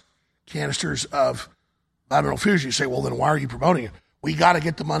thousand canisters of Vitamin Mineral Fusion. You say, well, then why are you promoting it? We got to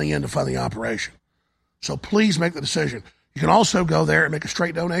get the money in to fund the operation. So please make the decision. You can also go there and make a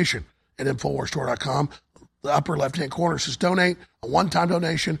straight donation at InfoWarsStore.com. The upper left-hand corner says donate, a one-time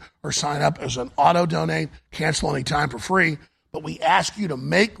donation, or sign up as an auto-donate, cancel any time for free. But we ask you to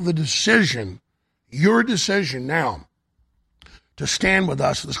make the decision, your decision now, to stand with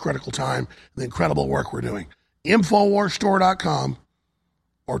us at this critical time, the incredible work we're doing. InfoWarsStore.com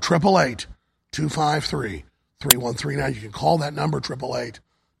or 888-253-3139. You can call that number,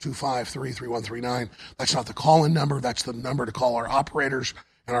 888-253-3139. That's not the call-in number. That's the number to call our operators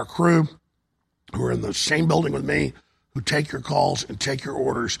and our crew who are in the same building with me, who take your calls and take your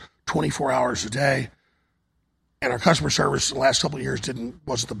orders 24 hours a day. And our customer service in the last couple of years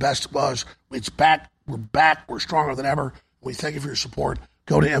wasn't the best it was. It's back. We're back. We're stronger than ever. We thank you for your support.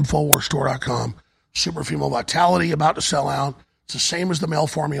 Go to InfoWarsStore.com. Super Female Vitality about to sell out. It's the same as the male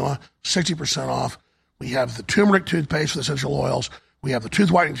formula, 60% off. We have the turmeric toothpaste with essential oils. We have the tooth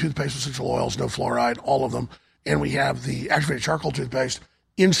whitening toothpaste with essential oils, no fluoride, all of them. And we have the activated charcoal toothpaste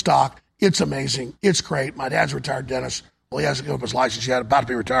in stock. It's amazing. It's great. My dad's a retired dentist. Well, he hasn't given up his license yet. About to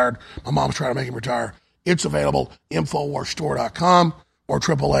be retired. My mom's trying to make him retire. It's available. InfoWarsStore.com or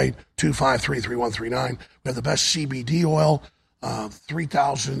 888-253-3139. We have the best CBD oil,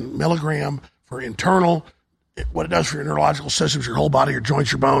 3,000 milligram for internal. What it does for your neurological systems, your whole body, your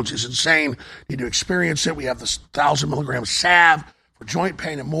joints, your bones is insane. You need to experience it. We have this 1,000 milligram salve for joint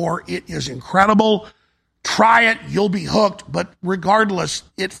pain and more. It is incredible. Try it. You'll be hooked. But regardless,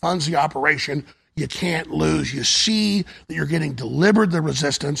 it funds the operation. You can't lose. You see that you're getting delivered the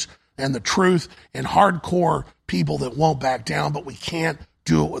resistance and the truth and hardcore people that won't back down, but we can't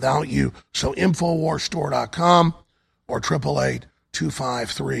do it without you. So InfoWarsStore.com or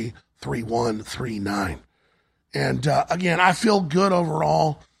 888-253-3139. And again, I feel good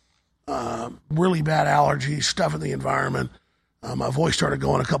overall. Really bad allergies, stuff in the environment. My voice started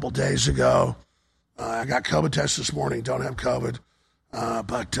going a couple days ago. I got COVID test this morning. Don't have COVID.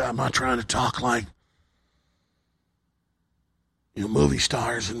 But I'm not trying to talk like, movie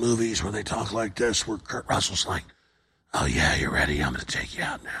stars in movies where they talk like this, where Kurt Russell's like, oh, yeah, you're ready. I'm going to take you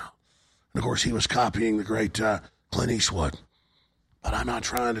out now. And, of course, he was copying the great Clint Eastwood. But I'm not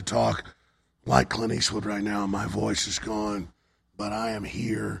trying to talk like Clint Eastwood right now. My voice is gone. But I am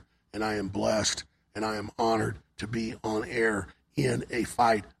here, and I am blessed, and I am honored to be on air in a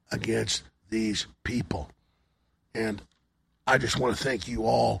fight against these people. And I just want to thank you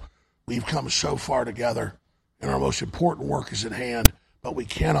all. We've come so far together, and our most important work is at hand, but we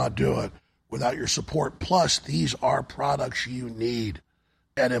cannot do it without your support. Plus, these are products you need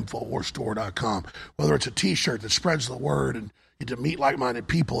at InfoWarsStore.com. Whether it's a T-shirt that spreads the word and you to meet like-minded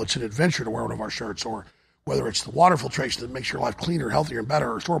people, it's an adventure to wear one of our shirts, or whether it's the water filtration that makes your life cleaner, healthier, and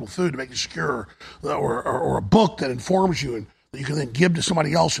better, or storable food to make you secure, or a book that informs you and that you can then give to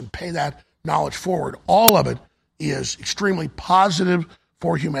somebody else and pay that knowledge forward. All of it is extremely positive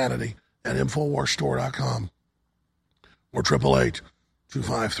for humanity at InfoWarsStore.com or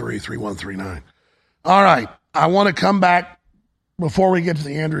 888-253-3139. All right, I want to come back before we get to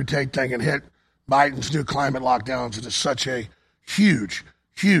the Andrew Tate thing and hit Biden's new climate lockdowns. It is such a huge,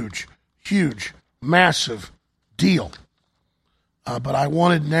 massive deal. But I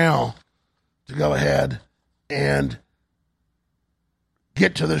wanted now to go ahead and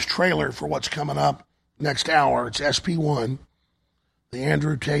get to this trailer for what's coming up next hour. It's SP1, the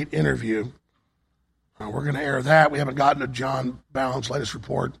Andrew Tate interview. We're going to air that. We haven't gotten to John Bound's latest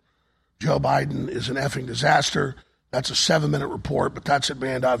report. Joe Biden is an effing disaster. That's a 7-minute report, but that's at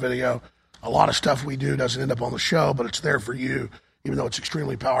band.video. A lot of stuff we do doesn't end up on the show, but it's there for you. Even though it's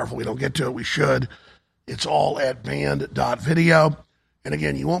extremely powerful, we don't get to it. We should. It's all at band.video. And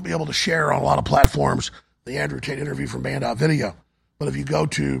again, you won't be able to share on a lot of platforms the Andrew Tate interview from band.video. But if you go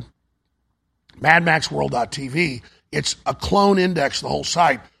to madmaxworld.tv, it's a clone index, the whole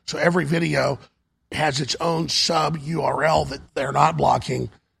site. So every video has its own sub URL that they're not blocking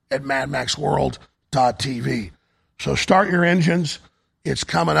at madmaxworld.tv. So start your engines. It's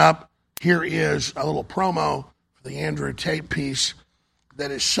coming up. Here is a little promo for the Andrew Tate piece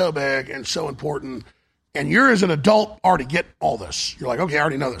that is so big and so important. And you're, as an adult, already get all this. You're like, okay, I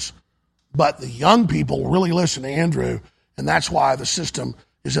already know this. But the young people really listen to Andrew, and that's why the system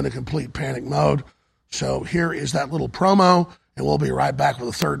is in a complete panic mode. So here is that little promo, and we'll be right back with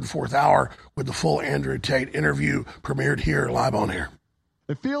the third and fourth hour with the full Andrew Tate interview premiered here live on air.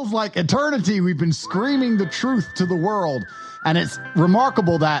 It feels like eternity. We've been screaming the truth to the world, and it's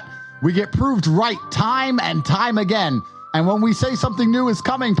remarkable that we get proved right time and time again. And when we say something new is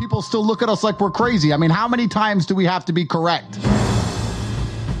coming, people still look at us like we're crazy. I mean, how many times do we have to be correct?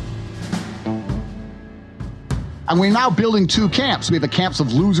 And we're now building two camps. We have the camps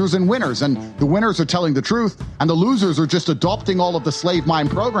of losers and winners, and the winners are telling the truth, and the losers are just adopting all of the slave mind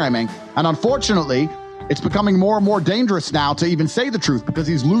programming. And unfortunately, it's becoming more and more dangerous now to even say the truth, because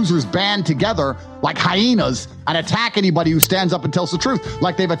these losers band together like hyenas and attack anybody who stands up and tells the truth,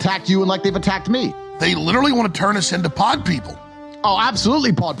 like they've attacked you and like they've attacked me. They literally want to turn us into pod people. Oh,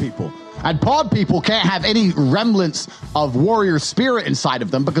 absolutely, pod people. And pod people can't have any remnants of warrior spirit inside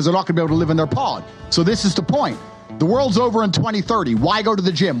of them because they're not going to be able to live in their pod. So this is the point. The world's over in 2030. Why go to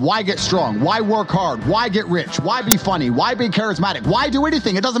the gym? Why get strong? Why work hard? Why get rich? Why be funny? Why be charismatic? Why do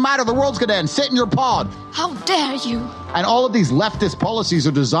anything? It doesn't matter. The world's going to end. Sit in your pod. How dare you? And all of these leftist policies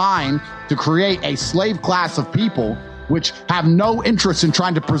are designed to create a slave class of people which have no interest in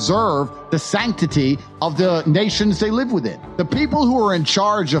trying to preserve the sanctity of the nations they live within. The people who are in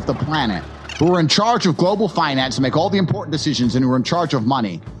charge of the planet, who are in charge of global finance and make all the important decisions, and who are in charge of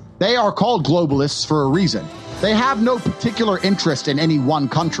money, they are called globalists for a reason. They have no particular interest in any one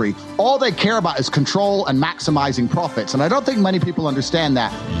country. All they care about is control and maximizing profits. And I don't think many people understand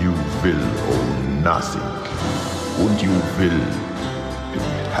that. You will own nothing, and you will be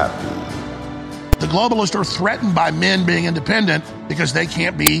happy. The globalists are threatened by men being independent because they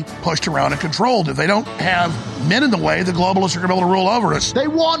can't be pushed around and controlled. If they don't have men in the way, the globalists are going to be able to rule over us. They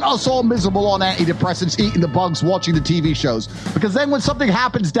want us all miserable on antidepressants, eating the bugs, watching the TV shows. Because then when something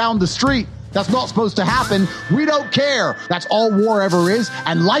happens down the street that's not supposed to happen, we don't care. That's all war ever is,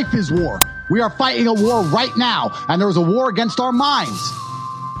 and life is war. We are fighting a war right now, and there's a war against our minds.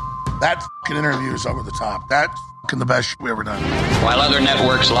 That fucking interview is over the top. That's fucking the best shit we ever done. While other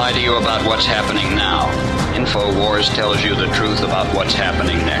networks lie to you about what's happening now, InfoWars tells you the truth about what's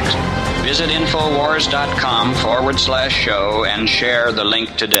happening next. Visit Infowars.com/show and share the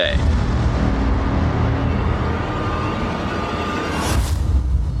link today.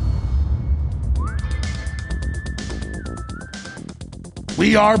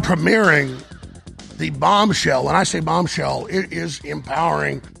 We are premiering the bombshell. When I say bombshell, it is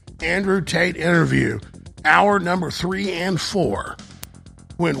empowering Andrew Tate interview, hour number 3 and 4,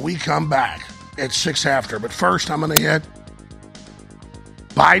 when we come back at 6 after. But first, I'm going to hit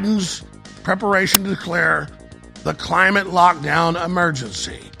Biden's preparation to declare the climate lockdown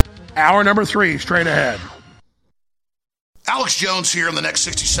emergency. Hour number 3, straight ahead. Alex Jones here in the next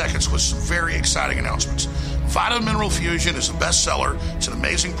 60 seconds with some very exciting announcements. Vitamin Mineral Fusion is a bestseller. It's an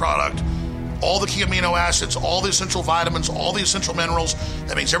amazing product. All the key amino acids, all the essential vitamins, all the essential minerals.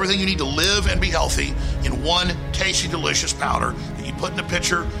 That means everything you need to live and be healthy in one tasty, delicious powder that you put in a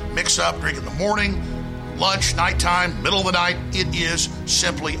pitcher, mix up, drink in the morning, lunch, nighttime, middle of the night. It is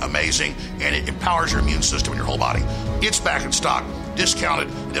simply amazing, and it empowers your immune system in your whole body. It's back in stock, discounted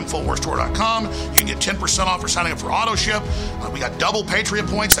at InfoWarsStore.com. You can get 10% off for signing up for auto ship. We got double Patriot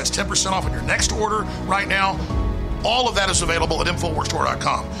points. That's 10% off on your next order right now. All of that is available at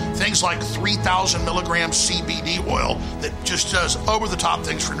InfoWarsStore.com. Things like 3,000 milligrams CBD oil that just does over-the-top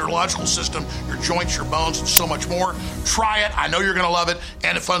things for your neurological system, your joints, your bones, and so much more. Try it. I know you're going to love it.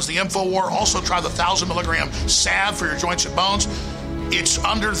 And it funds the InfoWar. Also try the 1,000 milligram salve for your joints and bones. It's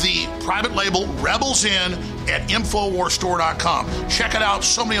under the private label Rebels In at InfoWarsStore.com. Check it out.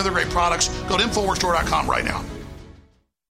 So many other great products. Go to InfoWarsStore.com right now.